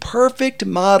 was a perfect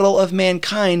model of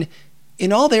mankind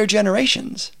in all their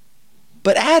generations.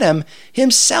 But Adam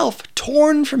himself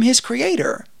torn from his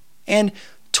Creator and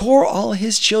tore all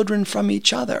his children from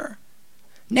each other.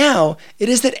 Now it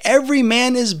is that every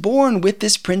man is born with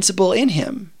this principle in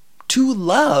him, to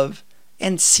love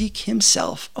and seek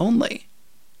himself only.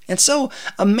 And so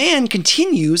a man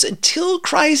continues until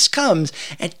Christ comes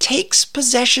and takes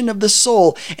possession of the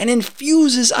soul and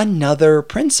infuses another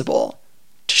principle,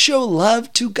 to show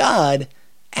love to God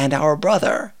and our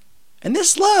brother. And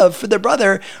this love for the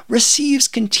brother receives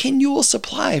continual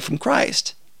supply from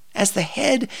Christ, as the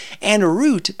head and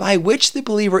root by which the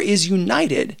believer is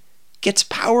united gets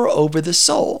power over the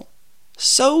soul.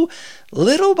 So,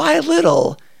 little by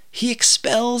little, he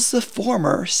expels the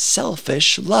former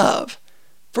selfish love.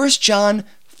 1 John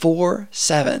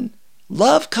 4:7.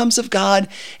 Love comes of God,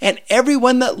 and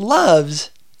everyone that loves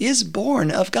is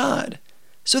born of God.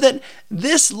 So that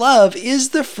this love is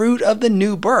the fruit of the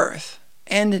new birth,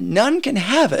 and none can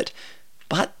have it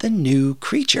but the new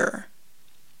creature.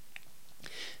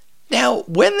 Now,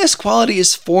 when this quality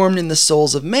is formed in the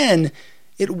souls of men,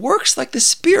 it works like the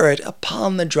Spirit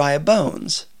upon the dry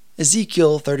bones.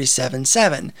 Ezekiel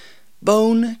 37:7.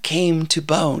 Bone came to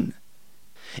bone.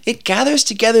 It gathers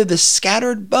together the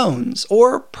scattered bones,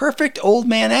 or perfect old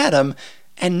man Adam,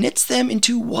 and knits them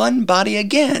into one body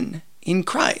again in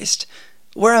Christ,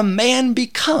 where a man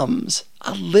becomes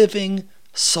a living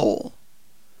soul.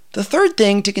 The third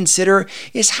thing to consider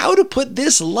is how to put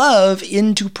this love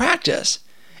into practice.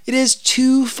 It is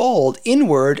twofold,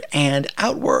 inward and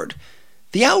outward.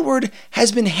 The outward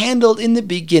has been handled in the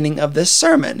beginning of this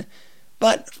sermon,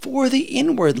 but for the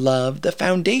inward love, the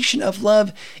foundation of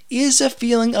love is a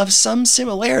feeling of some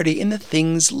similarity in the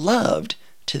things loved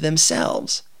to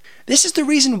themselves. This is the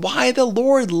reason why the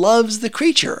Lord loves the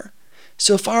creature,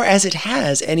 so far as it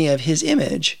has any of his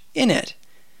image in it.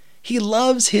 He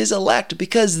loves his elect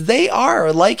because they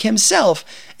are like himself,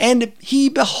 and he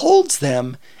beholds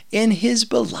them in his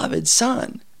beloved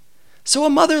Son. So a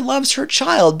mother loves her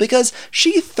child because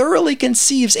she thoroughly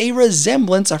conceives a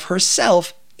resemblance of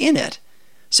herself in it.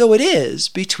 So it is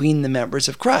between the members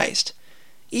of Christ.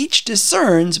 Each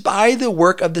discerns by the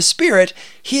work of the Spirit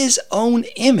his own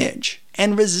image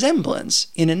and resemblance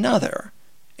in another,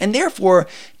 and therefore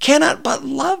cannot but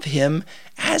love him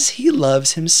as he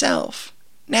loves himself.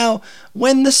 Now,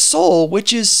 when the soul,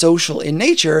 which is social in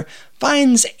nature,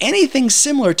 finds anything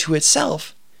similar to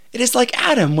itself, it is like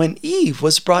Adam when Eve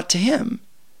was brought to him.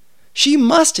 She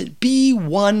must be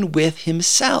one with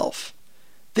himself.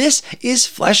 This is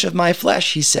flesh of my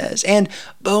flesh, he says, and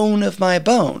bone of my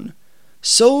bone.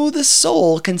 So the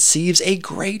soul conceives a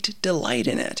great delight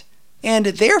in it, and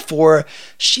therefore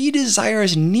she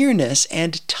desires nearness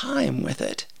and time with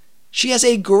it. She has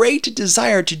a great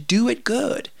desire to do it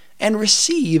good and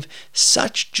receive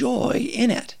such joy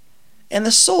in it. And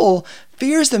the soul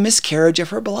fears the miscarriage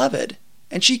of her beloved,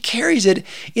 and she carries it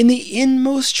in the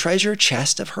inmost treasure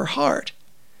chest of her heart.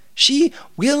 She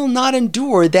will not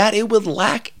endure that it would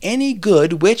lack any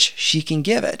good which she can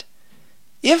give it.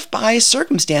 If by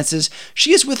circumstances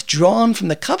she is withdrawn from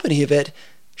the company of it,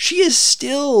 she is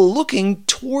still looking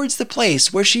towards the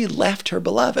place where she left her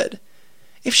beloved.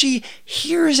 If she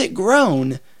hears it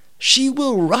groan, she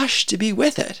will rush to be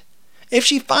with it. If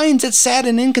she finds it sad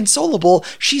and inconsolable,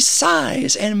 she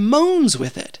sighs and moans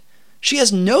with it. She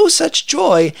has no such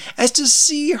joy as to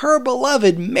see her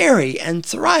beloved merry and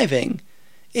thriving.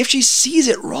 If she sees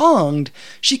it wronged,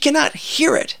 she cannot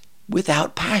hear it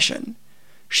without passion.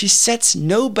 She sets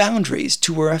no boundaries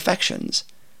to her affections,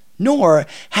 nor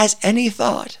has any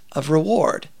thought of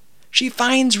reward. She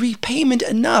finds repayment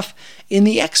enough in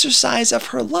the exercise of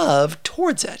her love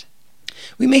towards it.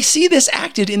 We may see this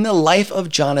acted in the life of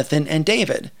Jonathan and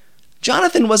David.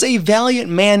 Jonathan was a valiant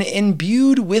man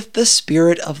imbued with the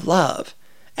spirit of love.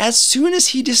 As soon as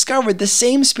he discovered the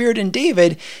same spirit in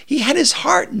David, he had his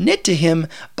heart knit to him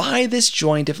by this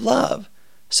joint of love,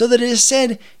 so that it is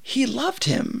said he loved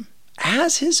him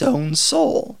as his own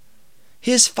soul.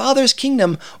 His father's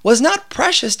kingdom was not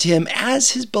precious to him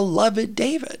as his beloved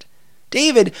David.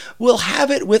 David will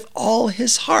have it with all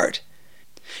his heart.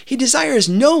 He desires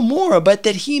no more but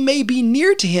that he may be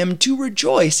near to him to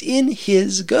rejoice in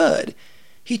his good.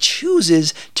 He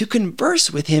chooses to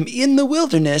converse with him in the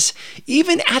wilderness,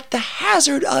 even at the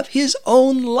hazard of his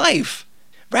own life.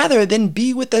 rather than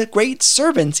be with the great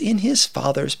servants in his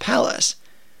father's palace.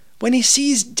 When he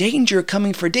sees danger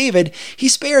coming for David, he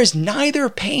spares neither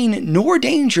pain nor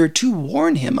danger to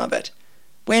warn him of it.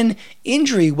 When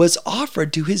injury was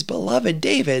offered to his beloved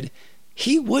David,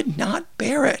 he would not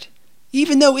bear it,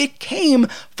 even though it came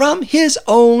from his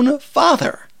own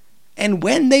father. And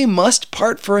when they must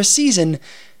part for a season,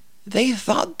 they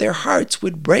thought their hearts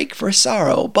would break for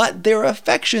sorrow, but their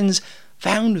affections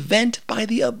found vent by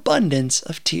the abundance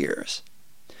of tears.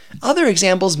 Other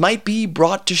examples might be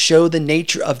brought to show the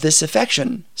nature of this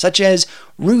affection, such as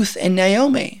Ruth and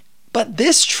Naomi. But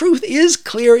this truth is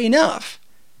clear enough.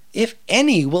 If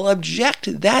any will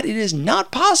object that it is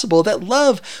not possible that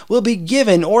love will be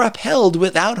given or upheld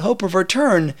without hope of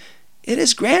return, it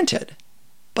is granted.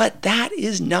 But that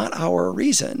is not our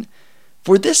reason.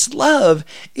 For this love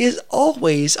is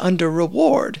always under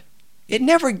reward. It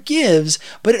never gives,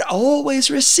 but it always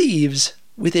receives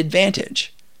with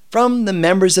advantage. From the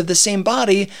members of the same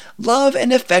body, love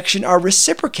and affection are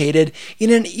reciprocated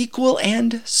in an equal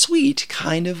and sweet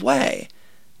kind of way.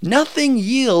 Nothing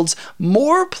yields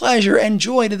more pleasure and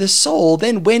joy to the soul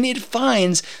than when it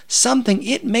finds something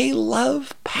it may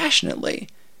love passionately.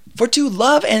 For to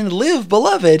love and live,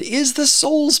 beloved, is the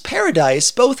soul's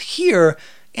paradise, both here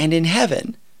and in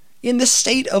heaven. In the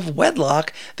state of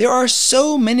wedlock, there are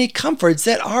so many comforts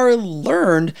that are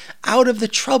learned out of the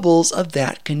troubles of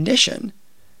that condition.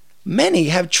 Many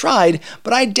have tried,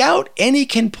 but I doubt any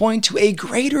can point to a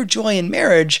greater joy in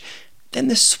marriage than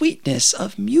the sweetness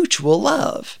of mutual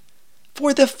love.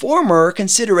 For the former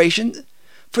considerations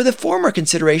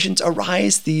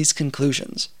arise these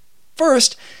conclusions.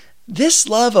 First, this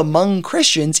love among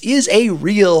Christians is a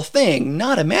real thing,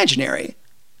 not imaginary.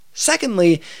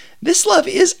 Secondly, this love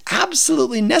is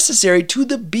absolutely necessary to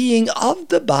the being of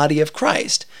the body of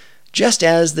Christ, just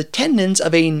as the tendons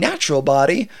of a natural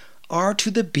body are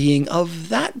to the being of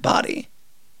that body.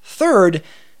 Third,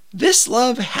 this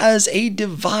love has a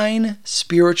divine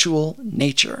spiritual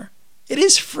nature. It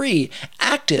is free,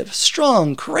 active,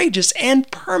 strong, courageous, and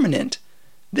permanent.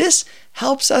 This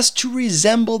helps us to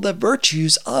resemble the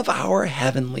virtues of our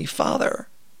Heavenly Father.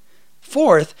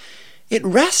 Fourth, it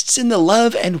rests in the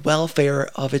love and welfare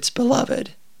of its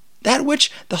beloved. That which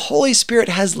the Holy Spirit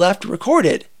has left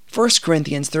recorded, 1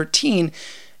 Corinthians 13,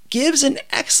 gives an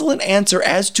excellent answer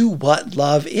as to what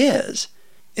love is.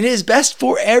 It is best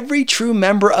for every true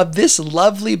member of this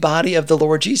lovely body of the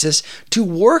Lord Jesus to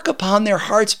work upon their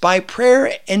hearts by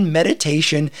prayer and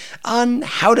meditation on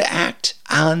how to act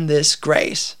on this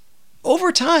grace.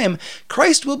 Over time,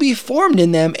 Christ will be formed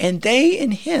in them, and they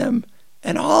in him,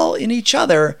 and all in each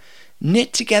other,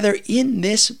 knit together in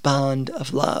this bond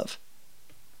of love.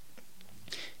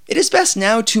 It is best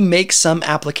now to make some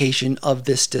application of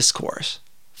this discourse.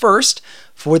 First,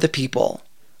 for the people.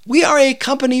 We are a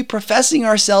company professing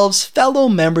ourselves fellow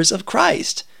members of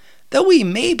Christ. Though we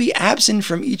may be absent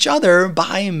from each other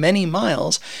by many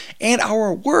miles, and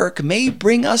our work may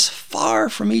bring us far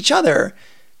from each other,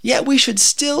 yet we should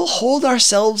still hold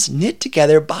ourselves knit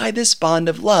together by this bond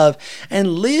of love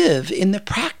and live in the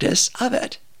practice of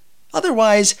it.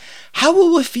 Otherwise, how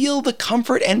will we feel the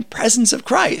comfort and presence of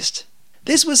Christ?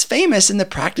 This was famous in the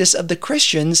practice of the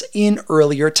Christians in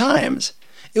earlier times.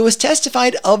 It was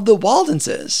testified of the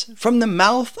Waldenses from the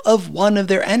mouth of one of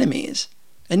their enemies,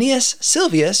 Aeneas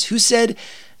Sylvius, who said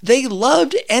they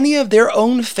loved any of their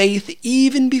own faith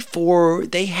even before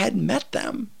they had met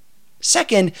them.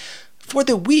 Second, for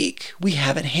the weak we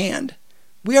have at hand.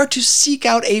 We are to seek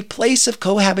out a place of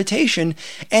cohabitation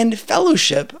and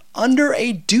fellowship under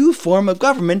a due form of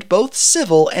government, both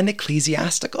civil and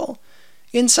ecclesiastical.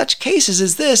 In such cases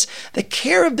as this, the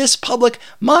care of this public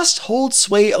must hold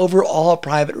sway over all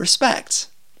private respects.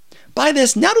 By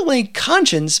this, not only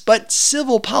conscience, but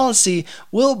civil policy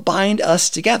will bind us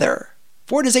together,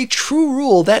 for it is a true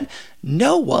rule that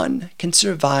no one can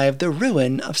survive the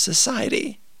ruin of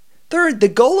society. Third, the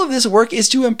goal of this work is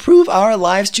to improve our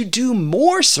lives to do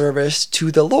more service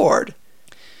to the Lord.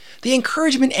 The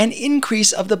encouragement and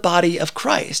increase of the body of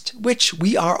Christ, which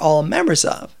we are all members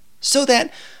of, so that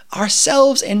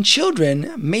ourselves and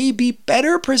children may be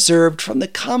better preserved from the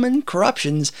common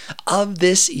corruptions of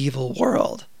this evil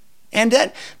world, and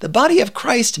that the body of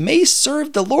Christ may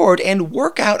serve the Lord and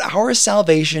work out our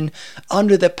salvation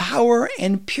under the power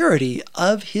and purity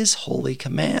of his holy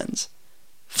commands.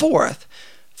 Fourth,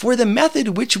 for the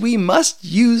method which we must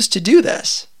use to do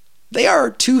this. They are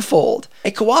twofold,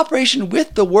 a cooperation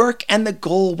with the work and the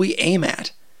goal we aim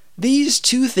at. These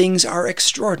two things are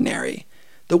extraordinary.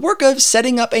 The work of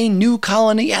setting up a new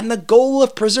colony and the goal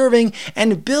of preserving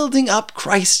and building up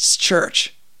Christ's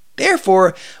church.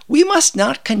 Therefore, we must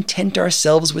not content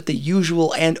ourselves with the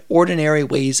usual and ordinary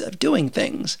ways of doing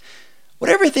things.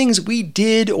 Whatever things we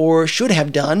did or should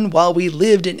have done while we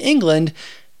lived in England,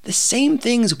 the same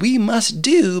things we must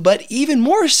do, but even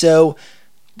more so,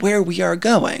 where we are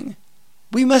going.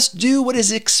 We must do what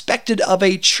is expected of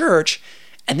a church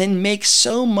and then make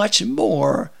so much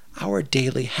more our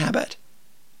daily habit.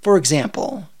 For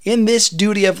example, in this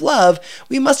duty of love,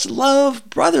 we must love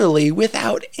brotherly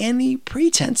without any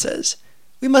pretenses.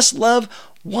 We must love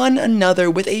one another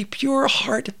with a pure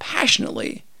heart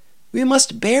passionately. We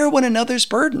must bear one another's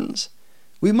burdens.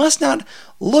 We must not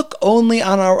look only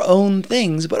on our own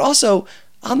things, but also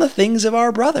on the things of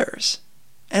our brothers.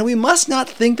 And we must not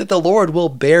think that the Lord will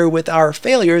bear with our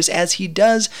failures as he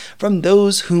does from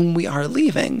those whom we are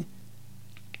leaving.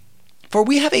 For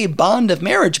we have a bond of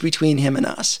marriage between him and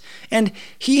us, and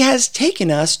he has taken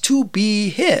us to be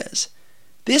his.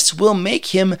 This will make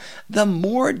him the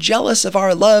more jealous of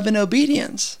our love and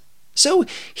obedience. So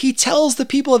he tells the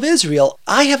people of Israel,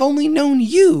 I have only known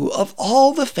you of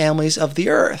all the families of the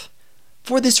earth.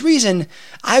 For this reason,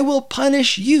 I will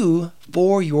punish you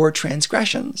for your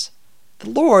transgressions. The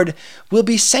Lord will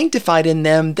be sanctified in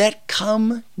them that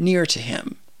come near to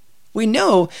him. We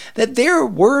know that there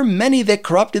were many that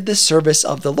corrupted the service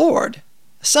of the Lord.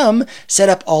 Some set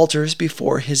up altars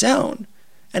before his own,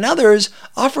 and others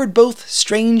offered both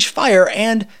strange fire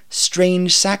and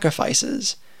strange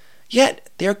sacrifices. Yet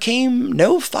there came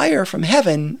no fire from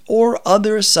heaven or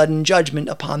other sudden judgment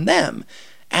upon them,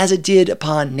 as it did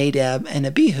upon Nadab and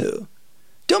Abihu.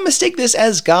 Don't mistake this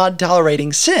as God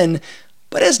tolerating sin,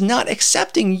 but as not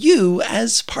accepting you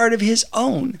as part of his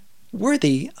own,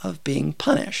 worthy of being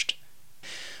punished.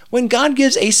 When God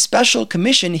gives a special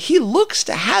commission, he looks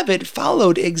to have it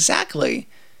followed exactly.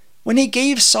 When he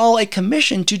gave Saul a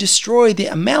commission to destroy the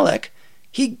Amalek,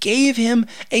 he gave him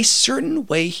a certain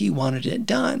way he wanted it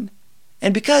done.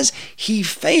 And because he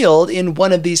failed in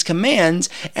one of these commands,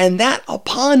 and that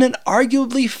upon an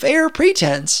arguably fair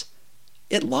pretense,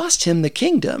 it lost him the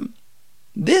kingdom.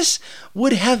 This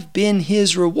would have been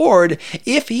his reward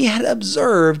if he had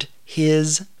observed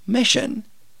his mission.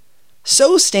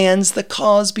 So stands the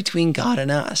cause between God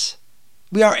and us.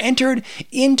 We are entered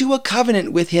into a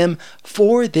covenant with him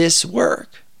for this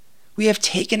work. We have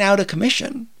taken out a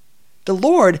commission. The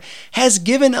Lord has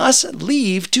given us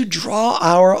leave to draw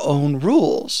our own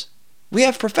rules. We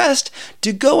have professed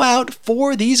to go out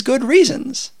for these good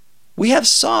reasons. We have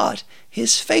sought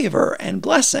his favor and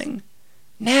blessing.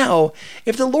 Now,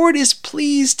 if the Lord is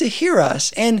pleased to hear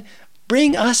us and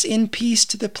bring us in peace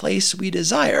to the place we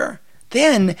desire,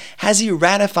 then has he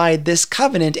ratified this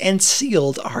covenant and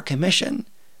sealed our commission.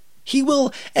 He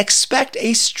will expect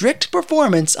a strict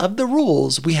performance of the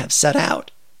rules we have set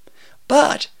out.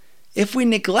 But if we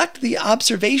neglect the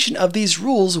observation of these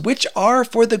rules, which are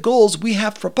for the goals we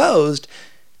have proposed,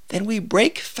 then we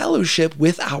break fellowship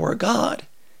with our God.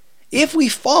 If we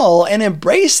fall and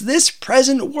embrace this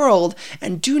present world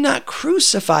and do not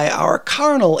crucify our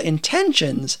carnal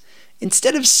intentions,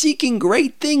 instead of seeking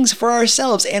great things for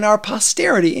ourselves and our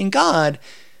posterity in God,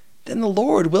 then the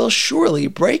Lord will surely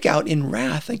break out in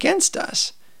wrath against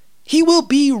us. He will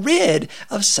be rid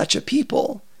of such a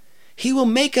people. He will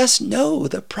make us know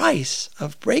the price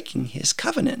of breaking his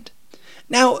covenant.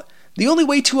 Now, the only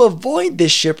way to avoid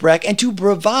this shipwreck and to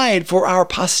provide for our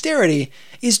posterity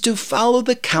is to follow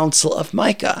the counsel of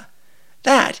Micah.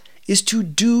 That is to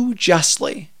do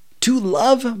justly, to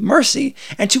love mercy,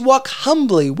 and to walk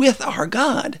humbly with our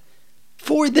God.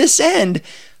 For this end,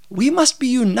 we must be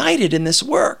united in this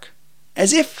work,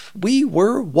 as if we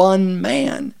were one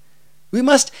man. We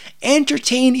must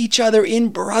entertain each other in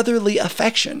brotherly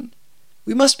affection.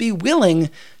 We must be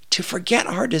willing to forget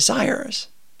our desires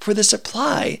for the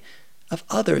supply of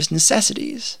others'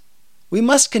 necessities. We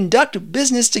must conduct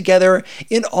business together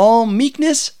in all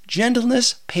meekness,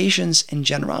 gentleness, patience, and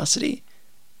generosity.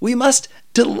 We must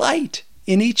delight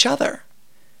in each other.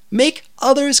 Make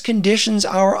others' conditions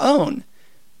our own.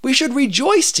 We should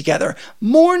rejoice together,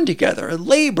 mourn together,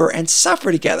 labor and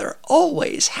suffer together,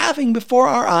 always having before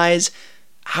our eyes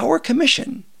our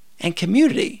commission and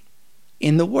community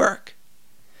in the work.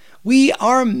 We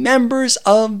are members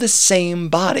of the same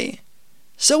body,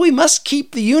 so we must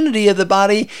keep the unity of the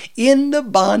body in the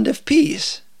bond of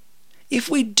peace. If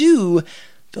we do,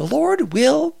 the Lord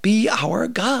will be our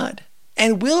God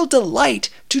and will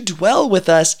delight to dwell with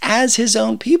us as his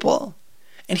own people.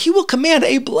 And he will command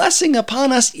a blessing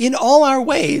upon us in all our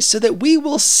ways, so that we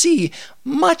will see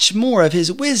much more of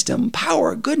his wisdom,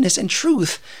 power, goodness, and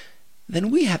truth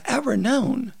than we have ever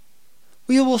known.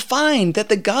 We will find that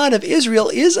the God of Israel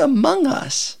is among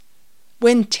us.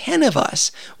 when 10 of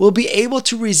us will be able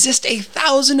to resist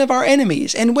 1,000 of our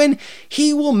enemies, and when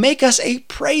he will make us a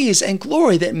praise and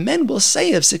glory that men will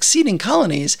say of succeeding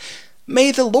colonies,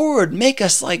 may the Lord make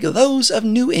us like those of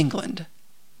New England.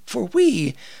 For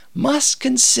we must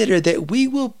consider that we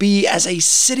will be as a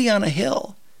city on a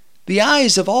hill. The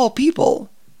eyes of all people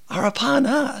are upon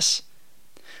us.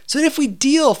 So that if we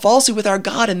deal falsely with our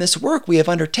God in this work we have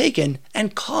undertaken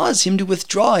and cause him to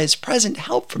withdraw his present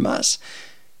help from us,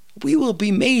 we will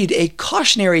be made a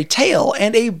cautionary tale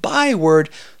and a byword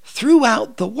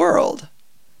throughout the world.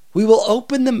 We will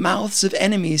open the mouths of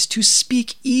enemies to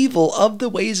speak evil of the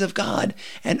ways of God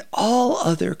and all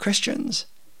other Christians.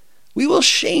 We will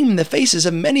shame the faces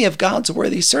of many of God's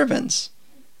worthy servants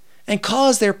and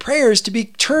cause their prayers to be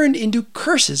turned into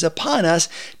curses upon us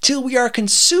till we are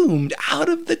consumed out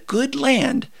of the good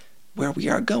land where we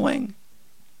are going.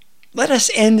 Let us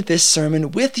end this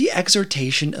sermon with the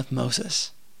exhortation of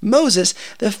Moses. Moses,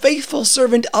 the faithful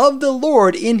servant of the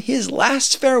Lord in his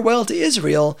last farewell to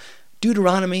Israel,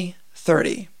 Deuteronomy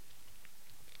 30.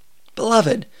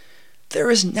 Beloved, there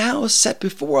is now set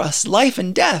before us life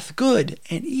and death, good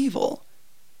and evil.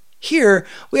 Here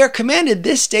we are commanded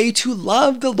this day to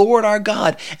love the Lord our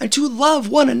God and to love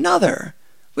one another.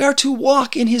 We are to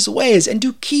walk in his ways and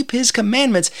to keep his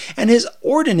commandments and his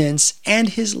ordinance and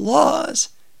his laws,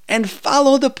 and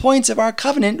follow the points of our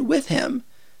covenant with him,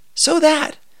 so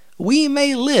that we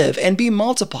may live and be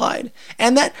multiplied,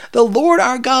 and that the Lord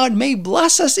our God may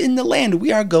bless us in the land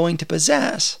we are going to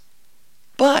possess.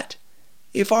 But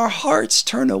if our hearts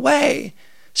turn away,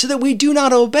 so that we do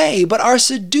not obey, but are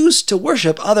seduced to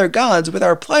worship other gods with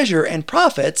our pleasure and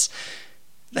profits,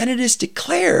 then it is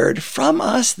declared from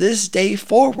us this day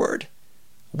forward,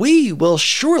 we will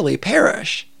surely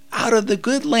perish out of the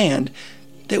good land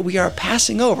that we are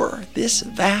passing over this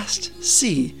vast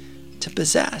sea to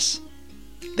possess.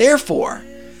 Therefore,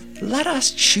 let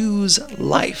us choose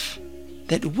life,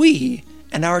 that we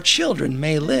and our children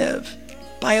may live,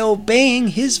 by obeying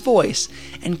his voice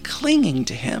and clinging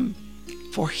to him,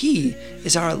 for he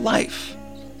is our life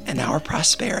and our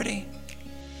prosperity.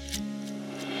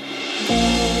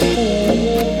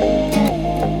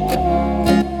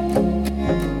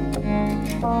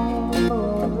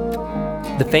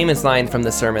 The famous line from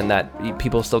the sermon that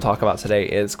people still talk about today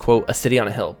is, quote, a city on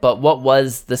a hill. But what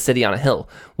was the city on a hill?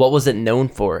 What was it known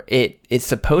for? It's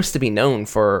supposed to be known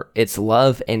for its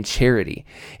love and charity.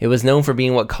 It was known for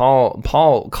being what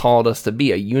Paul called us to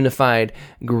be, a unified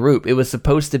group. It was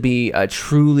supposed to be a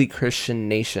truly Christian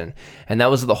nation. And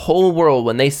that was the whole world.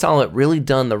 When they saw it really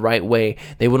done the right way,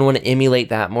 they would want to emulate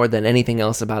that more than anything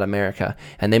else about America.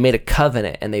 And they made a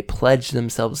covenant and they pledged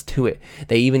themselves to it.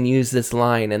 They even used this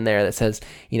line in there that says,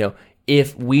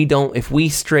 if we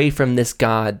stray from this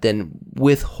God, then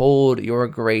withhold your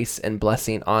grace and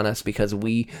blessing on us because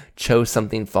we chose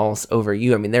something false over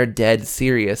you. I mean, they're dead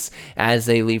serious as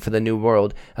they leave for the new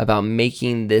world about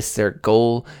making this their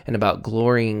goal and about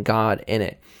glorying God in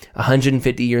it.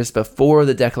 150 years before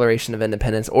the Declaration of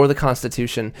Independence or the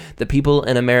Constitution, the people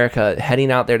in America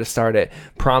heading out there to start it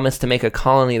promised to make a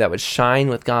colony that would shine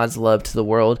with God's love to the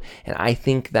world. And I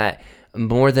think that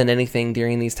more than anything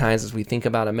during these times, as we think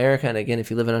about America, and again,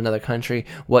 if you live in another country,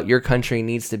 what your country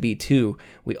needs to be too,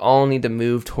 we all need to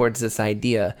move towards this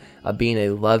idea of being a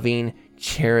loving,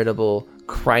 charitable,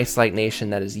 Christ-like nation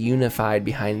that is unified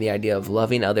behind the idea of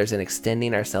loving others and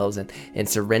extending ourselves and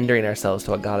surrendering ourselves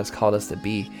to what God has called us to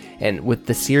be. And with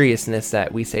the seriousness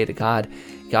that we say to God,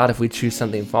 if we choose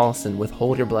something false, then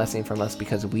withhold your blessing from us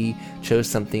because we chose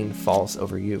something false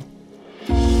over you.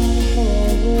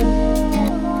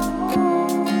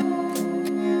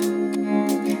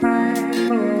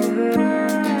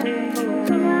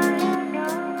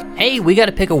 Hey, we got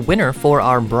to pick a winner for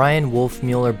our Brian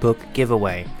Wolfmueller book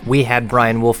giveaway. We had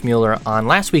Brian Wolfmueller on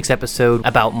last week's episode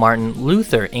about Martin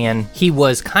Luther, and he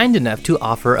was kind enough to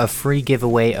offer a free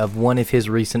giveaway of one of his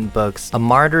recent books, A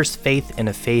Martyr's Faith in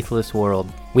a Faithless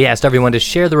World. We asked everyone to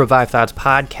share the Revive Thoughts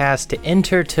podcast to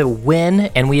enter to win,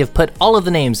 and we have put all of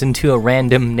the names into a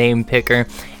random name picker,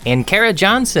 and Kara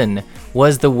Johnson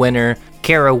was the winner.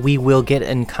 Kara, we will get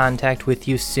in contact with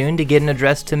you soon to get an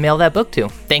address to mail that book to.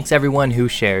 Thanks everyone who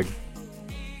shared.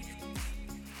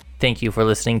 Thank you for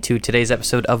listening to today's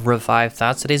episode of Revive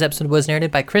Thoughts. Today's episode was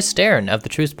narrated by Chris Staron of the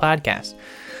Truth Podcast.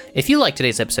 If you like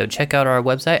today's episode, check out our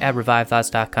website at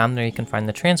revivethoughts.com. There you can find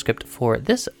the transcript for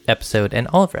this episode and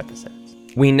all of our episodes.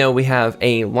 We know we have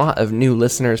a lot of new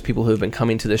listeners, people who have been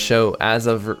coming to the show as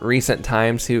of recent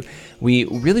times, who we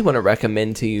really want to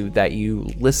recommend to you that you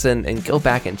listen and go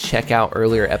back and check out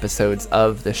earlier episodes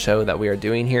of the show that we are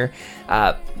doing here.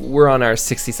 We're on our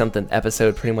 60-something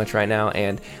episode pretty much right now,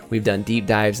 and we've done deep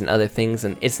dives and other things,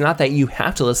 and it's not that you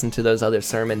have to listen to those other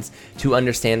sermons to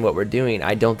understand what we're doing.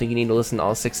 I don't think you need to listen to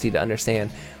all 60 to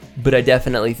understand. But I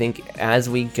definitely think as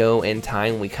we go in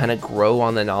time, we kind of grow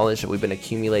on the knowledge that we've been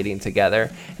accumulating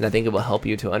together. And I think it will help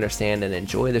you to understand and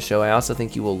enjoy the show. I also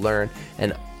think you will learn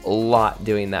a lot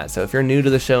doing that. So if you're new to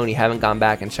the show and you haven't gone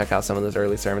back and check out some of those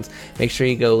early sermons, make sure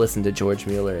you go listen to George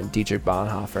Mueller and Dietrich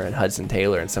Bonhoeffer and Hudson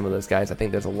Taylor and some of those guys. I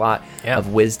think there's a lot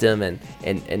of wisdom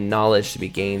and knowledge to be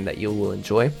gained that you will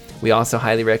enjoy. We also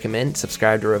highly recommend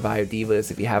subscribe to Revive Divas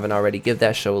if you haven't already. Give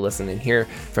that show a listen and hear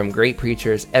from great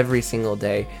preachers every single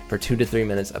day for 2 to 3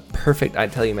 minutes. A perfect, I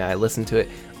tell you, man, I listen to it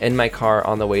in my car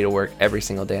on the way to work every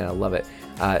single day and I love it.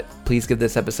 Please give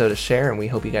this episode a share, and we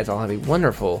hope you guys all have a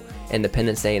wonderful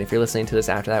Independence Day. And if you're listening to this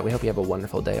after that, we hope you have a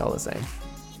wonderful day all the same.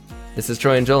 This is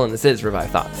Troy and Joel, and this is Revive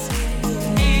Thoughts.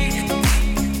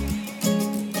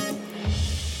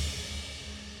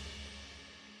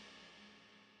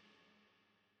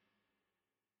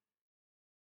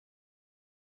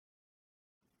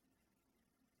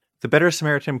 The Better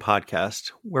Samaritan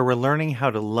podcast, where we're learning how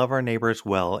to love our neighbors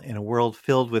well in a world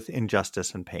filled with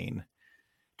injustice and pain.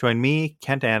 Join me,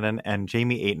 Kent Annan, and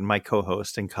Jamie Ayton, my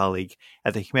co-host and colleague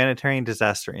at the Humanitarian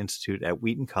Disaster Institute at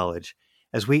Wheaton College,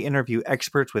 as we interview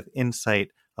experts with insight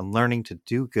on learning to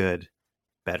do good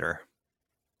better.